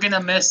probably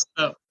gonna miss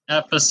the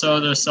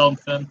episode or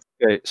something.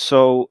 Okay,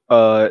 so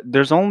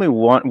there's only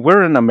one.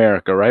 We're in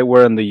America, right?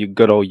 We're in the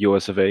good old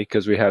US of A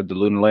because we have the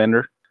lunar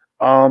lander.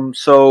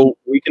 So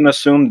we can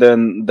assume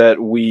then that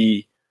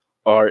we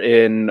are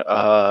in.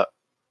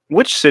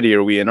 Which city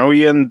are we in? Are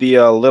we in the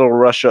Little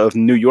Russia of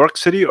New York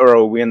City, or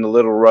are we in the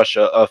Little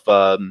Russia of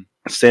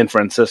San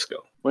Francisco?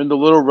 We're in the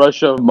Little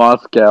Russia of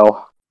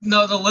Moscow.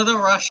 No, the Little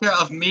Russia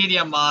of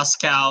Media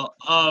Moscow,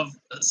 of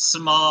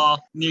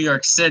small New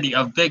York City,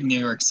 of big New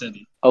York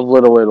City. Of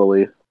Little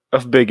Italy.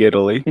 Of Big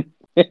Italy.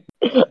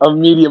 Of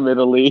Medium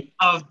Italy.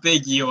 Of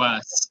big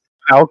US.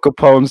 Al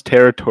Capone's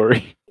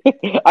territory.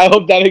 I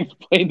hope that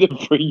explained it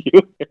for you.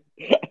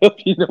 I hope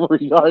you know where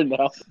you are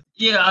now.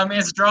 Yeah, I mean,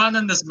 it's drawn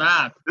in this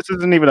map. This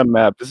isn't even a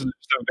map. This is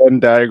just a Venn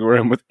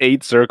diagram with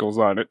 8 circles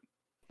on it.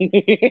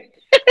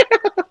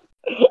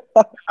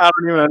 I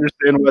don't even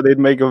understand why they'd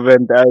make a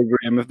Venn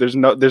diagram if there's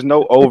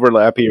no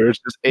overlap here. It's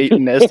just 8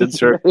 nested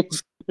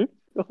circles. Wait,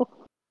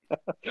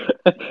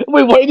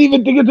 why do you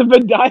even think it's a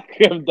Venn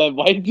diagram then?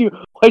 Why did you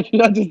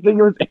not just think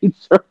it was 8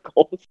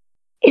 circles?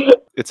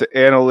 It's an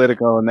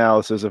analytical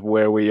analysis of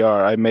where we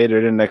are. I made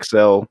it in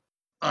Excel.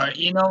 Alright,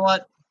 you know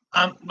what?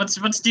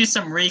 Let's do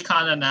some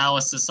recon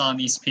analysis on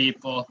these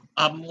people.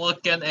 I'm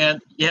looking and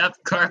yep,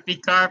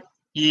 Carpy Carp,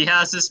 he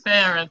has his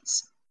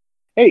parents.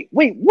 Hey,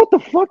 wait, what the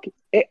fuck?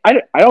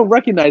 I don't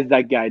recognize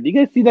that guy. Do you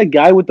guys see that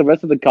guy with the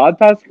rest of the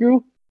Codpast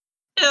crew?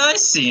 Yeah, I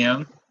see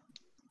him.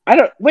 I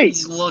don't. Wait.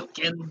 He's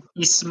looking,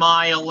 he's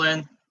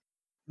smiling,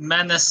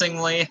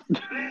 menacingly.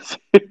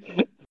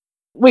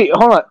 Wait,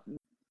 hold on.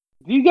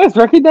 Do you guys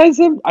recognize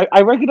him?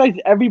 I recognize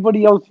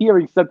everybody else here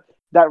except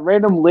that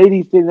random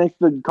lady sitting next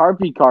to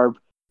Carpy Carp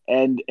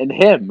and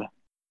him.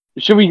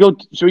 Should we go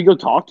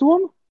talk to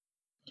him?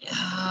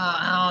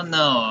 I don't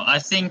know. I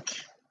think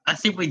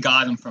we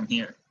got him from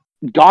here.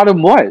 Got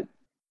him what?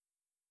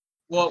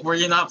 What, were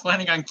you not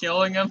planning on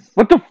killing him?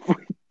 What the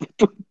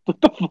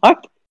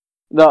fuck?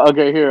 No,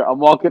 okay, here. I'm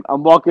walking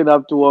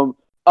up to him.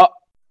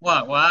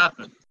 What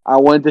happened? I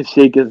went to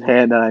shake his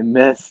hand and I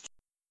missed.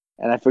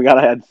 And I forgot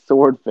I had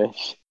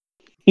swordfish.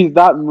 He's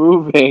not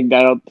moving,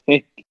 I don't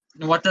think.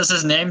 What does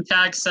his name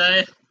tag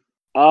say?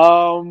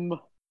 No,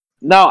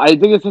 I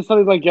think it's just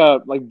something like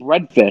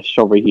breadfish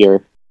over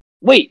here.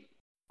 Wait.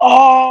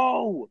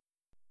 Oh,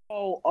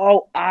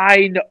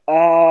 I know.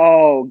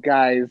 Oh,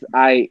 guys,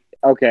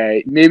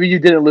 okay. Maybe you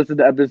didn't listen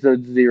to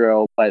episode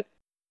 0, but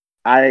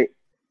I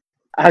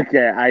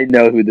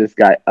know who this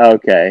guy.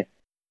 Okay,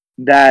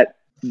 that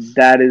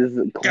is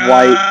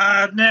quite.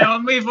 God,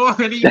 now we've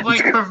already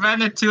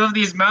prevented 2 of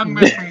these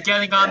members from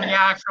getting on the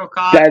actual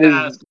podcast. That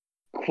is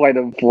quite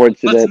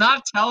unfortunate. Let's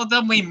not tell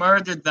them we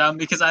murdered them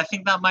because I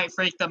think that might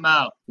freak them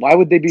out. Why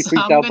would they be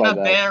freaked out by that? I'm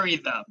gonna bury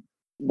them.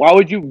 Why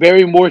would you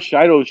bury more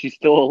Shido if she's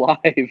still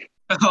alive?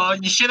 Oh,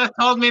 you should have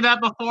told me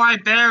that before I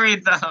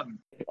buried them.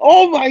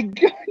 Oh my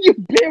god, you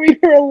buried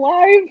her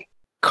alive?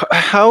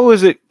 How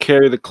is it,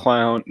 Carrie the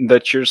Clown,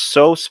 that you're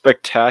so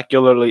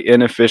spectacularly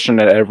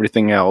inefficient at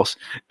everything else,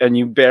 and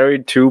you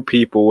buried 2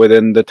 people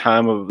within the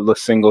time of a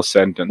single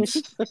sentence?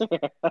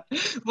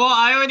 Well,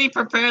 I already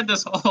prepared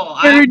this whole.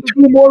 I buried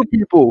 2 more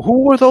people. Who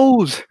were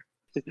those?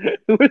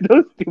 Who were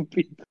those 2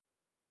 people?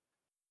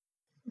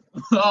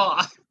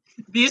 Oh,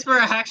 these were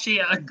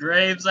actually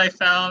graves I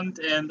found,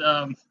 and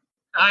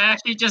I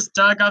actually just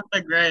dug up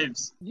the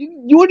graves.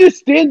 You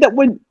understand that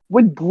when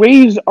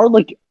graves are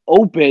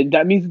open,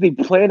 that means they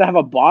plan to have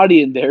a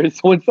body in there.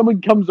 So when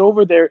someone comes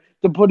over there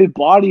to put a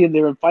body in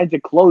there and finds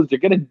it closed, they're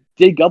gonna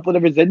dig up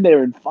whatever's in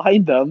there and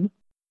find them.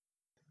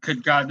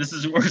 Good God, this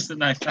is worse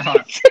than I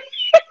thought.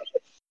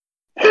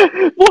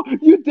 Well,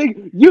 you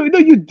did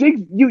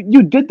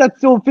that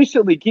so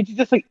efficiently. Can't you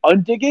just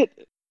undig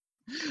it?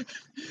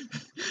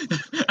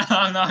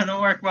 I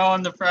don't work well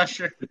under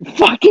pressure.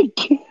 Fucking.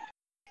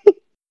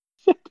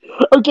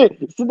 Okay,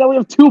 so now we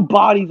have 2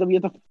 bodies and we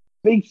have to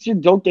make sure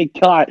don't get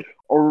caught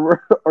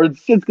or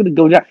shit's gonna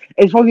go down.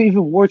 It's probably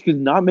even worse because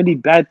not many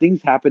bad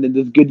things happen in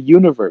this good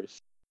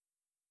universe.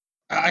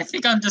 I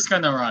think I'm just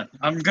gonna run.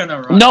 I'm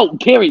gonna run. No,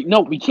 Carrie,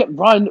 no, we can't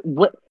run.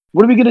 What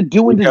are we gonna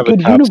do in this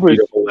good universe?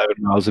 Speed of 11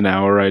 miles an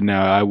hour right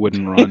now. I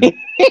woun't run.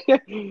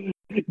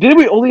 Didn't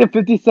we only have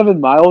 57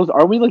 miles?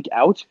 Are we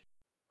out?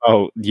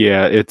 Oh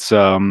yeah,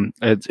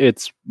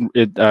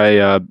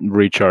 I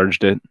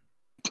recharged it.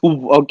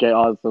 Okay,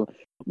 awesome.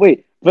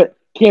 Wait, but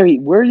Carrie,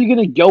 where are you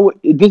gonna go?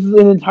 This is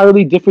an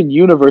entirely different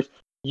universe.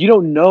 You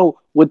don't know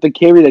what the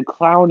Carrie the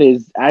Clown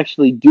is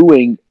actually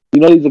doing.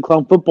 You know he's a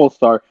clown football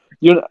star.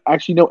 You don't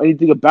actually know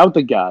anything about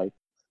the guy.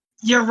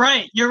 You're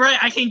right.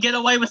 I can get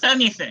away with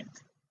anything.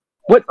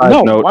 What?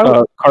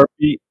 No,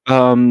 Carpy,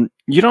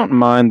 you don't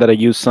mind that I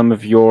use some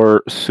of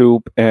your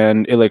soup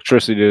and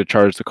electricity to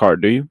charge the car,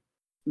 do you?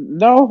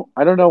 No,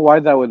 I don't know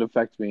why that would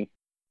affect me.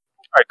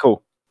 All right,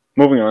 cool.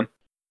 Moving on.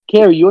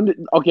 Carrie,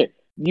 okay?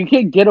 You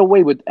can't get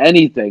away with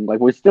anything.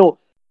 We're still.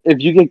 If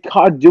you get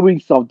caught doing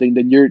something,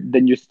 then you're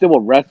still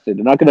arrested.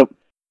 They're not gonna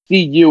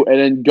see you and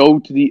then go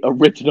to the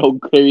original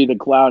Carrie the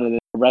Clown and then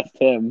arrest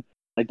him.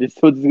 Like, this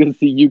one's gonna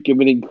see you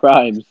committing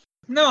crimes.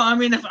 No, I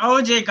mean, if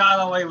OJ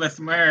got away with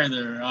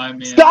murder, I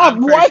mean, Stop!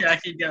 I'm pretty What? sure I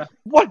could go.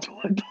 What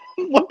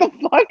the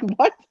fuck?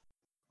 What?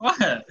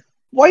 What?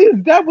 Why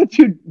is that what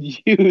you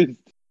used?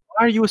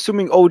 Why are you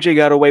assuming OJ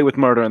got away with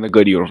murder in the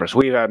good universe?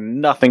 We have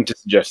nothing to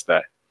suggest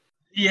that.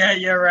 Yeah,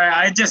 you're right.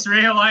 I just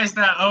realized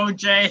that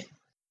OJ,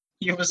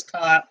 he was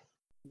caught.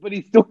 But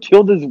he still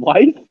killed his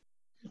wife?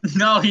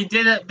 No, he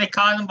did it. They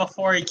caught him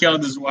before he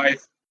killed his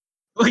wife.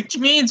 Which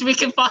means we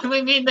can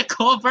finally meet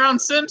Nicole Brown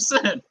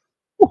Simpson.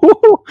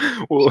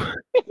 Well,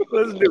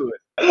 let's do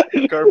it.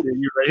 Carpy, are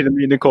you ready to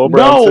meet Nicole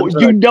Brown No,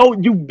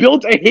 Simpson? you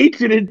built a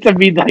hatred into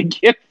me that I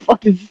can't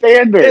fucking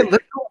stand her. Hey,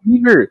 let's go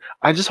meet her.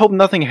 I just hope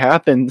nothing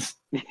happens.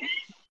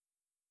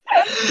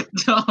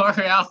 Don't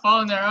worry, I'll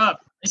phone her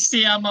up. You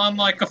see, I'm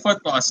like a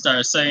football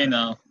star, so you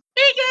know.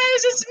 Hey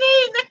guys, it's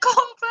me,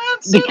 Nicole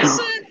Brown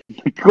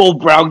Simpson. Nicole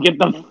Brown, get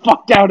the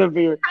fuck out of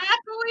here.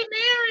 Happily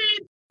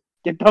married.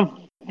 Get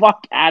the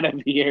fuck out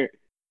of here.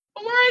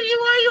 Why are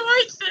you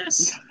like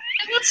this?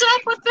 And what's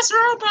up with this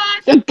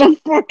robot? Get the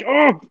fuck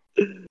up.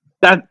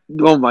 That,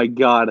 oh my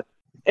god.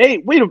 Hey,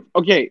 wait,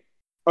 okay.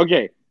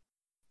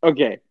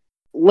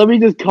 Let me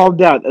just calm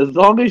down. As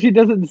long as she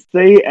doesn't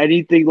say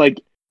anything,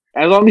 like,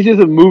 as long as she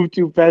doesn't move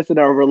too fast in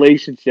our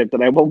relationship,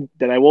 then I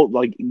won't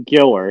like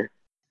kill her.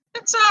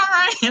 It's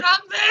alright,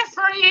 I'm there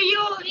for you.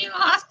 You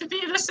don't have to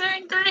be this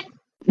angry.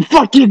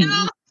 Fucking, You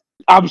know?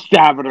 I'm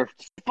stabbing her.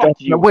 Fuck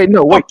you. No, wait,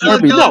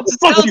 Carpy. No,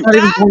 fuck you.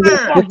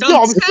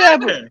 Don't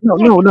stab her.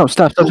 No,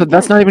 stop.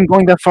 That's not even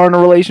going that far in a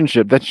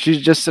relationship. That she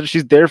just said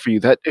she's there for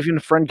you. That even a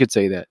friend could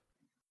say that.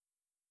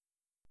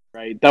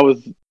 Right, that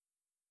was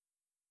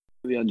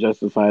really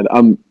unjustified.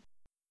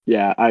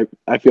 Yeah,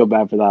 I feel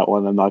bad for that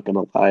one. I'm not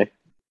gonna lie.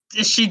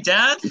 Is she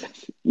dead?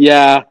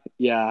 Yeah,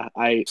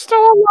 I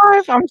Still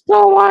alive. I'm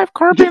still alive,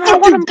 Carpy. And I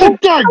want him.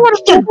 I want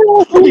him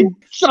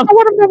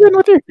to move in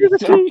with you. Here's the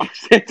key.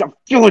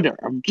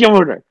 I'm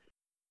killing her.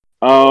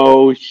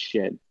 Oh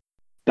shit.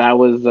 That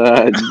was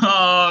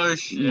Oh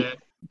shit.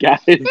 guys,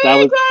 Hey that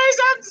was guys,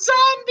 I'm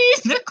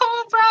Zombie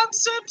Nicole Brown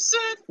Simpson.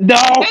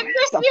 no. In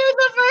this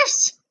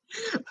universe,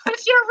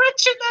 if you're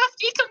rich enough,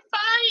 you can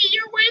buy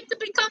your way to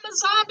become a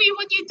zombie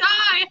when you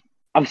die.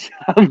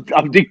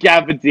 I'm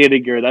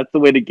decapitating her. That's the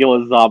way to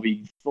kill a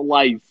zombie.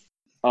 Slice.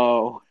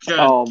 Oh, Good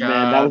oh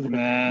God,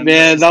 man,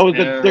 that was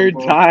the third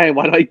time.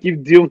 Why do I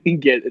keep doing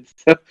it? It's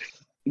so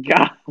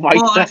God. Why?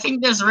 Well, I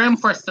think there's room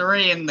for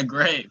 3 in the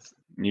grave.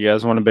 You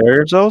guys want to bury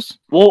yourselves?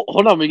 Well,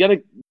 hold on. We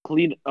gotta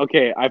clean.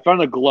 Okay, I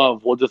found a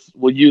glove.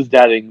 We'll use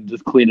that and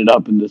just clean it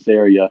up in this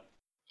area.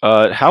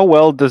 How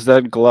well does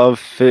that glove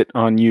fit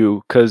on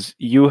you? Because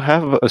you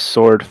have a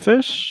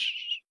swordfish.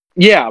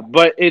 Yeah,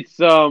 but it's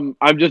I'm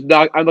just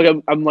not.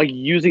 I'm like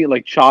using it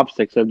like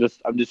chopsticks. I'm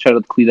just trying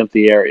to clean up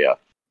the area.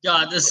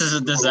 God, this is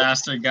a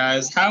disaster,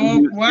 guys.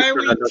 Why are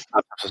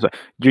we?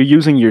 You're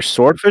using your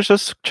swordfish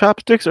as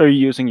chopsticks, or are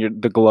you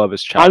using the glove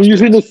as chopsticks? I'm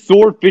using the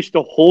swordfish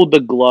to hold the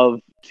glove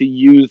to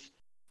use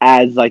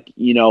as like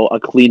a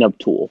cleanup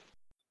tool.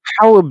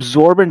 How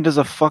absorbent is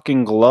a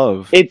fucking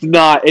glove? It's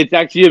not. It's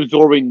actually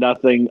absorbing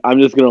nothing. I'm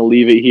just gonna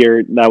leave it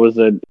here. That was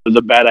a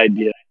bad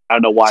idea. I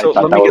don't know why. So I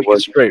thought let that me would get work.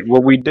 this straight.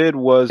 What we did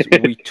was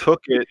we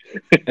took it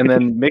and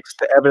then mixed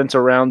the evidence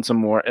around some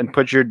more and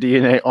put your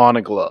DNA on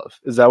a glove.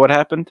 Is that what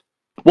happened?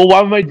 Well,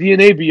 why would my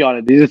DNA be on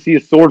it? They just see a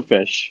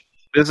swordfish.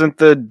 Isn't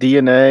the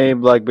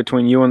DNA like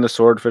between you and the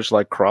swordfish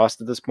like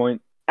crossed at this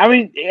point? I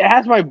mean, it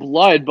has my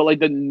blood, but like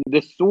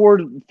the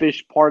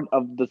swordfish part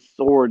of the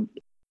sword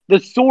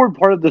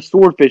part of the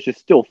swordfish is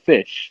still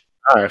fish.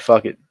 All right,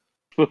 fuck it.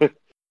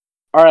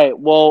 All right.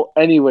 Well,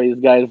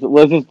 anyways, guys,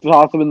 let's just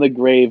toss them in the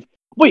grave.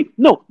 Wait,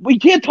 no, we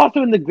can't toss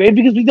them in the grave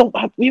because we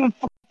haven't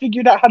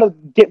figured out how to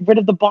get rid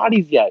of the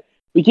bodies yet.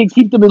 We can't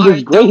keep them in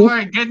this grave. Don't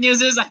worry. Good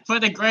news is I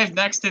put a grave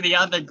next to the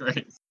other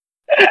grave.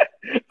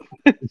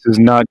 This is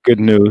not good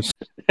news.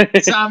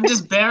 So I'm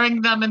just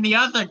burying them in the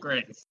other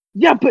grave.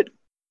 Yeah, but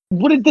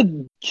wouldn't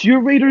the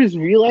curators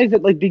realize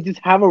that like they just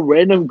have a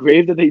random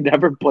grave that they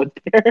never put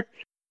there?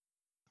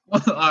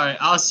 Well, alright,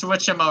 I'll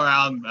switch them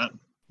around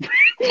then.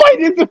 Why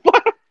did the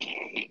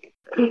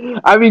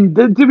I mean,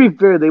 to be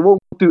fair, they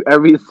won't do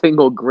every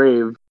single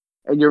grave,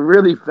 and you're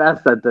really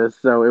fast at this,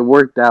 so it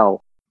worked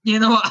out. You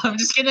know what? I'm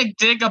just gonna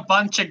dig a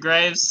bunch of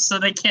graves so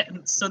they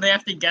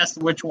have to guess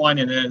which one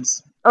it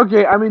is.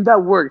 Okay, I mean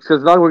that works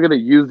because now we're gonna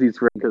use these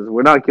because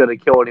we're not gonna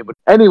kill anybody.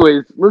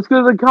 Anyways, let's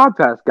go to the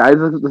Codpast, guys.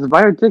 Let's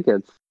buy our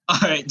tickets.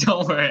 Alright,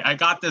 don't worry. I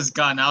got this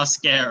gun. I'll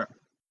scare her.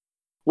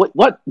 What?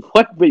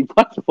 Wait,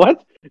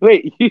 what?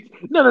 Wait,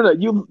 no.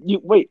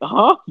 You wait,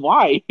 huh?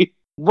 Why?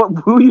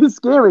 Who are you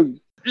scaring?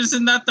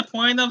 Isn't that the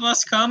point of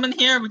us coming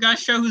here? We gotta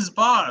show who's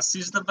boss.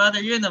 Who's the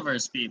better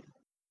universe people.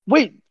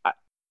 Wait,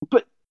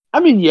 but I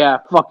mean, yeah,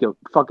 fuck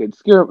it,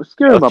 scare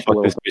him up a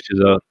little. This bitch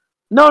is up.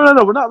 No,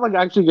 we're not like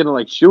actually gonna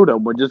like shoot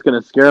him. We're just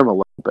gonna scare him a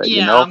little bit.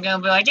 Yeah, you know? I'm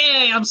gonna be like,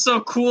 hey, I'm so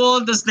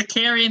cool. Does the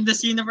carry in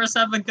this universe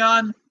have a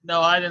gun?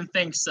 No, I didn't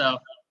think so.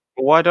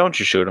 Why don't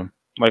you shoot him?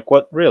 Like,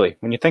 what, really?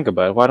 When you think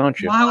about it, why don't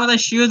you? Why would I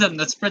shoot him?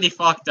 That's pretty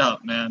fucked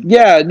up, man.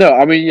 Yeah, no,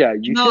 I mean, yeah,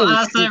 You you know, should.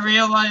 as I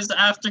realized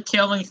after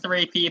killing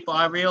 3 people,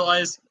 I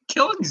realized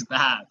killing's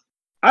bad.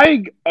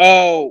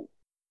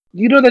 You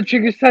know that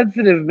trigger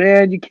sensitive,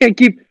 man. You can't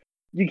keep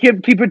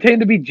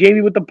pretending to be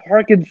Jamie with the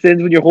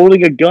Parkinson's when you're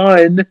holding a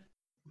gun.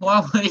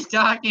 What are you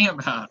talking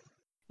about?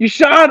 You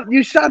shot who'd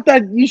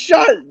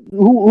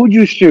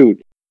you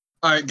shoot?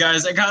 Alright,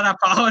 guys, I gotta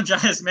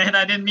apologize, man.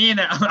 I didn't mean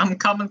it. I'm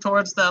coming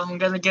towards them. I'm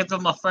gonna give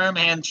them a firm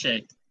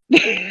handshake.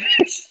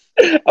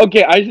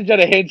 Okay, I should try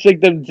to handshake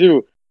them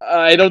too.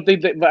 I don't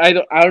think that, but I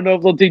don't know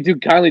if they'll take too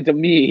kindly to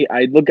me.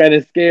 I look kind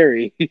of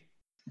scary.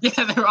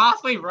 Yeah, they're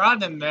awfully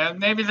running, man.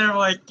 Maybe they're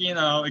like,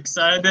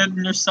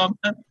 excited or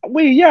something.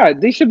 Wait, yeah,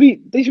 they should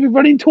be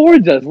running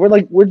towards us.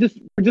 We're just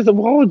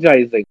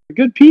apologizing. We're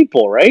good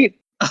people, right?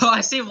 Oh,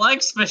 I see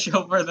Legs Fish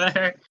over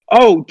there.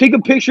 Oh, take a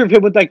picture of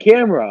him with that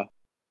camera.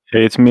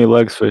 Hey, it's me,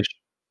 Legsfish.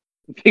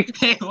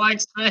 Hey,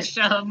 Legs Fish,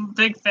 I'm a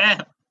big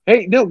fan.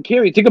 Hey, no,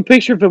 Carrie, take a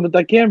picture of him with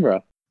that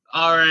camera.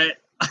 Alright,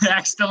 I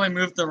accidentally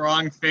moved the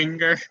wrong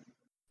finger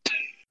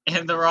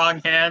in the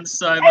wrong hand,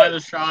 so I might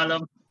have shot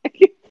him.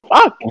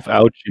 Fuck! With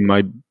ouchie,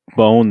 my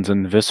bones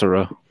and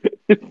viscera.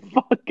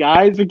 Fuck,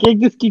 guys, we can't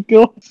just keep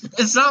going.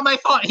 It's not my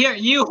fault. Here,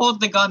 you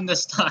hold the gun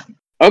this time.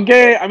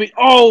 Okay, I mean,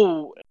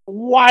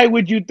 why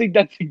would you think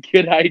that's a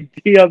good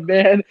idea,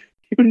 man?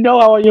 You know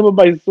how I am with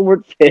my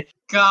swordfish.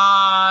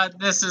 God,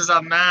 this is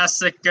a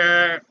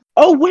massacre.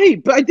 Oh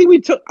wait, but I think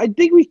we took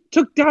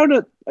down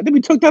a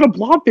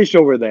blobfish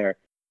over there.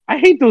 I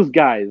hate those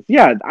guys.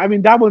 Yeah, I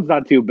mean that one's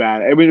not too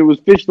bad. I mean it was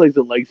fish legs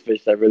and legs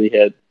fish that really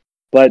hit.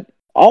 But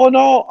all in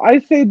all, I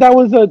say that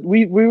was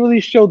we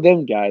really showed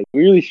them guys.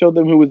 We really showed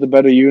them who was the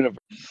better universe.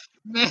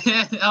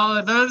 Man,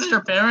 oh, those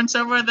your parents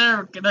over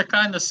there? They're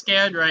kind of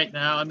scared right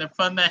now, and they're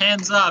putting their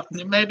hands up.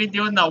 They may be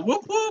doing the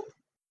whoop whoop.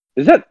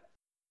 Is that?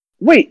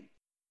 Wait,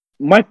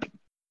 my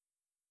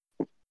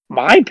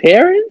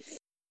parents?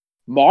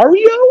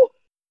 Mario?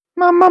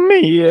 Mamma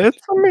mia, it's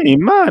me,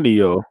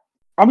 Mario.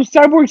 I'm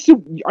Cyborg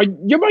Soup.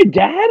 You're my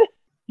dad?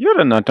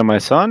 You're not my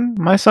son.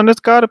 My son is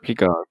Carpy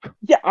Carp.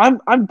 Yeah, I'm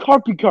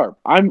Carpy Carp.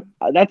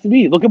 That's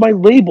me. Look at my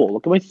label.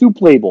 Look at my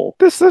soup label.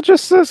 This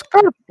just says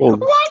Carp. What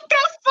the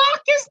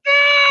fuck is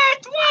that?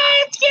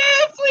 What?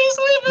 Yeah, please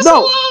leave us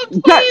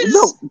alone,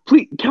 please.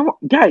 Please, come on,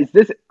 guys.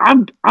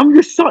 I'm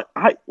your son.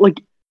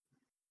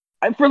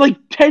 For like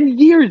 10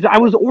 years I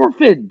was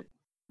orphaned.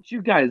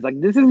 You guys,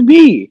 this is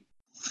me.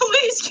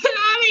 Please get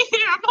out of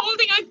here. I'm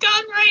holding a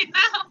gun right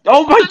now.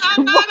 Oh my God.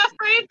 I'm not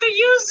afraid to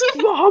use it.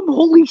 Mom,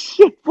 holy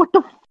shit. What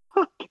the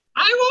fuck?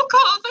 I will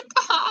call the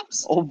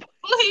cops. Oh,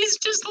 please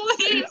just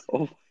leave.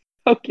 Oh,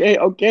 okay.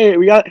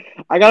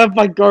 I gotta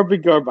find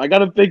Garpy Garp. I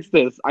gotta fix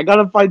this. I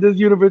gotta find this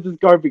universe's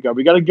Garpy Garp.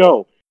 We gotta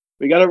go.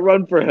 We gotta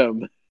run for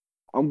him.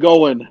 I'm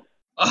going.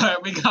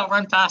 Alright, we gotta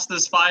run past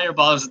this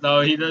fireballs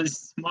though. He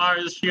does smart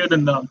as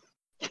shooting them.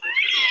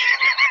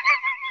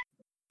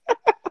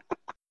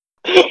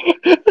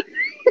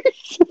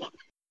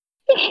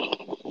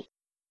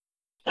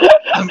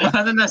 I'm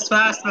running as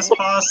fast as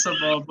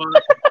possible,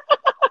 but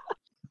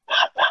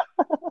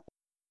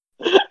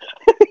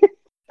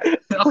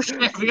oh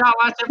shit, we gotta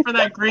watch it for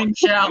that green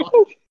shell.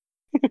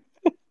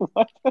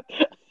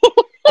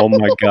 Oh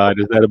my god,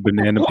 is that a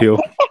banana peel?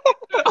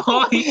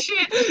 Holy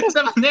shit, it's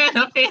a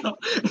banana peel.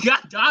 We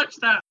gotta dodge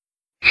that.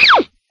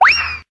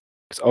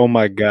 Oh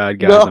my god,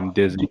 guys, No. I'm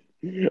dizzy.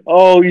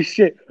 Oh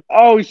shit.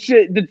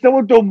 Did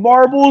someone throw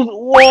marbles?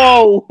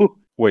 Whoa.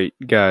 Wait,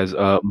 guys,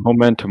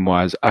 momentum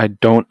wise, I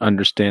don't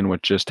understand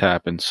what just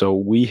happened. So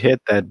we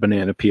hit that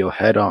banana peel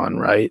head on,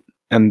 right?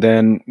 And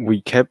then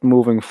we kept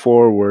moving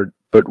forward,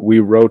 but we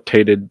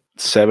rotated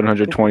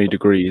 720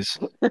 degrees.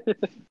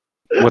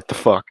 What the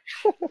fuck?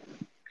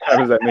 How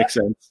does that make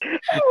sense?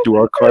 Do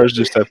our cars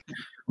just have,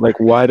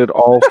 why did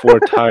all 4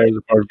 tires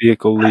of our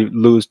vehicle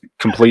lose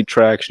complete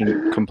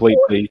traction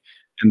completely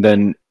and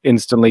then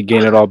instantly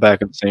gain it all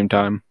back at the same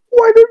time?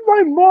 Why did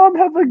my mom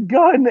have a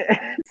gun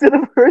instead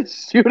of her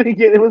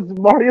shooting it? It was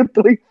Mario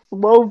throwing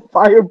slow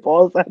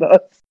fireballs at us.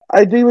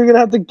 I think we're gonna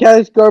have to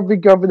catch Garpy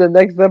Garp in the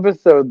next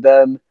episode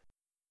then.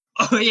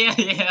 Oh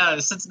yeah.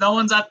 Since no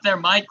one's at their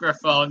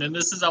microphone and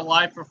this is a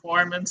live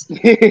performance,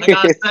 I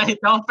gotta say,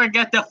 don't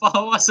forget to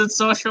follow us on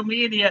social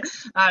media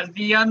at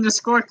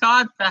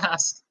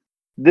 _Codpast.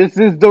 This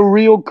is the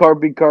real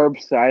Garpy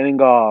Garp signing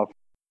off.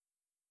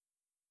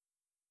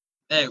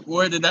 Hey,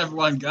 where did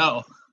everyone go?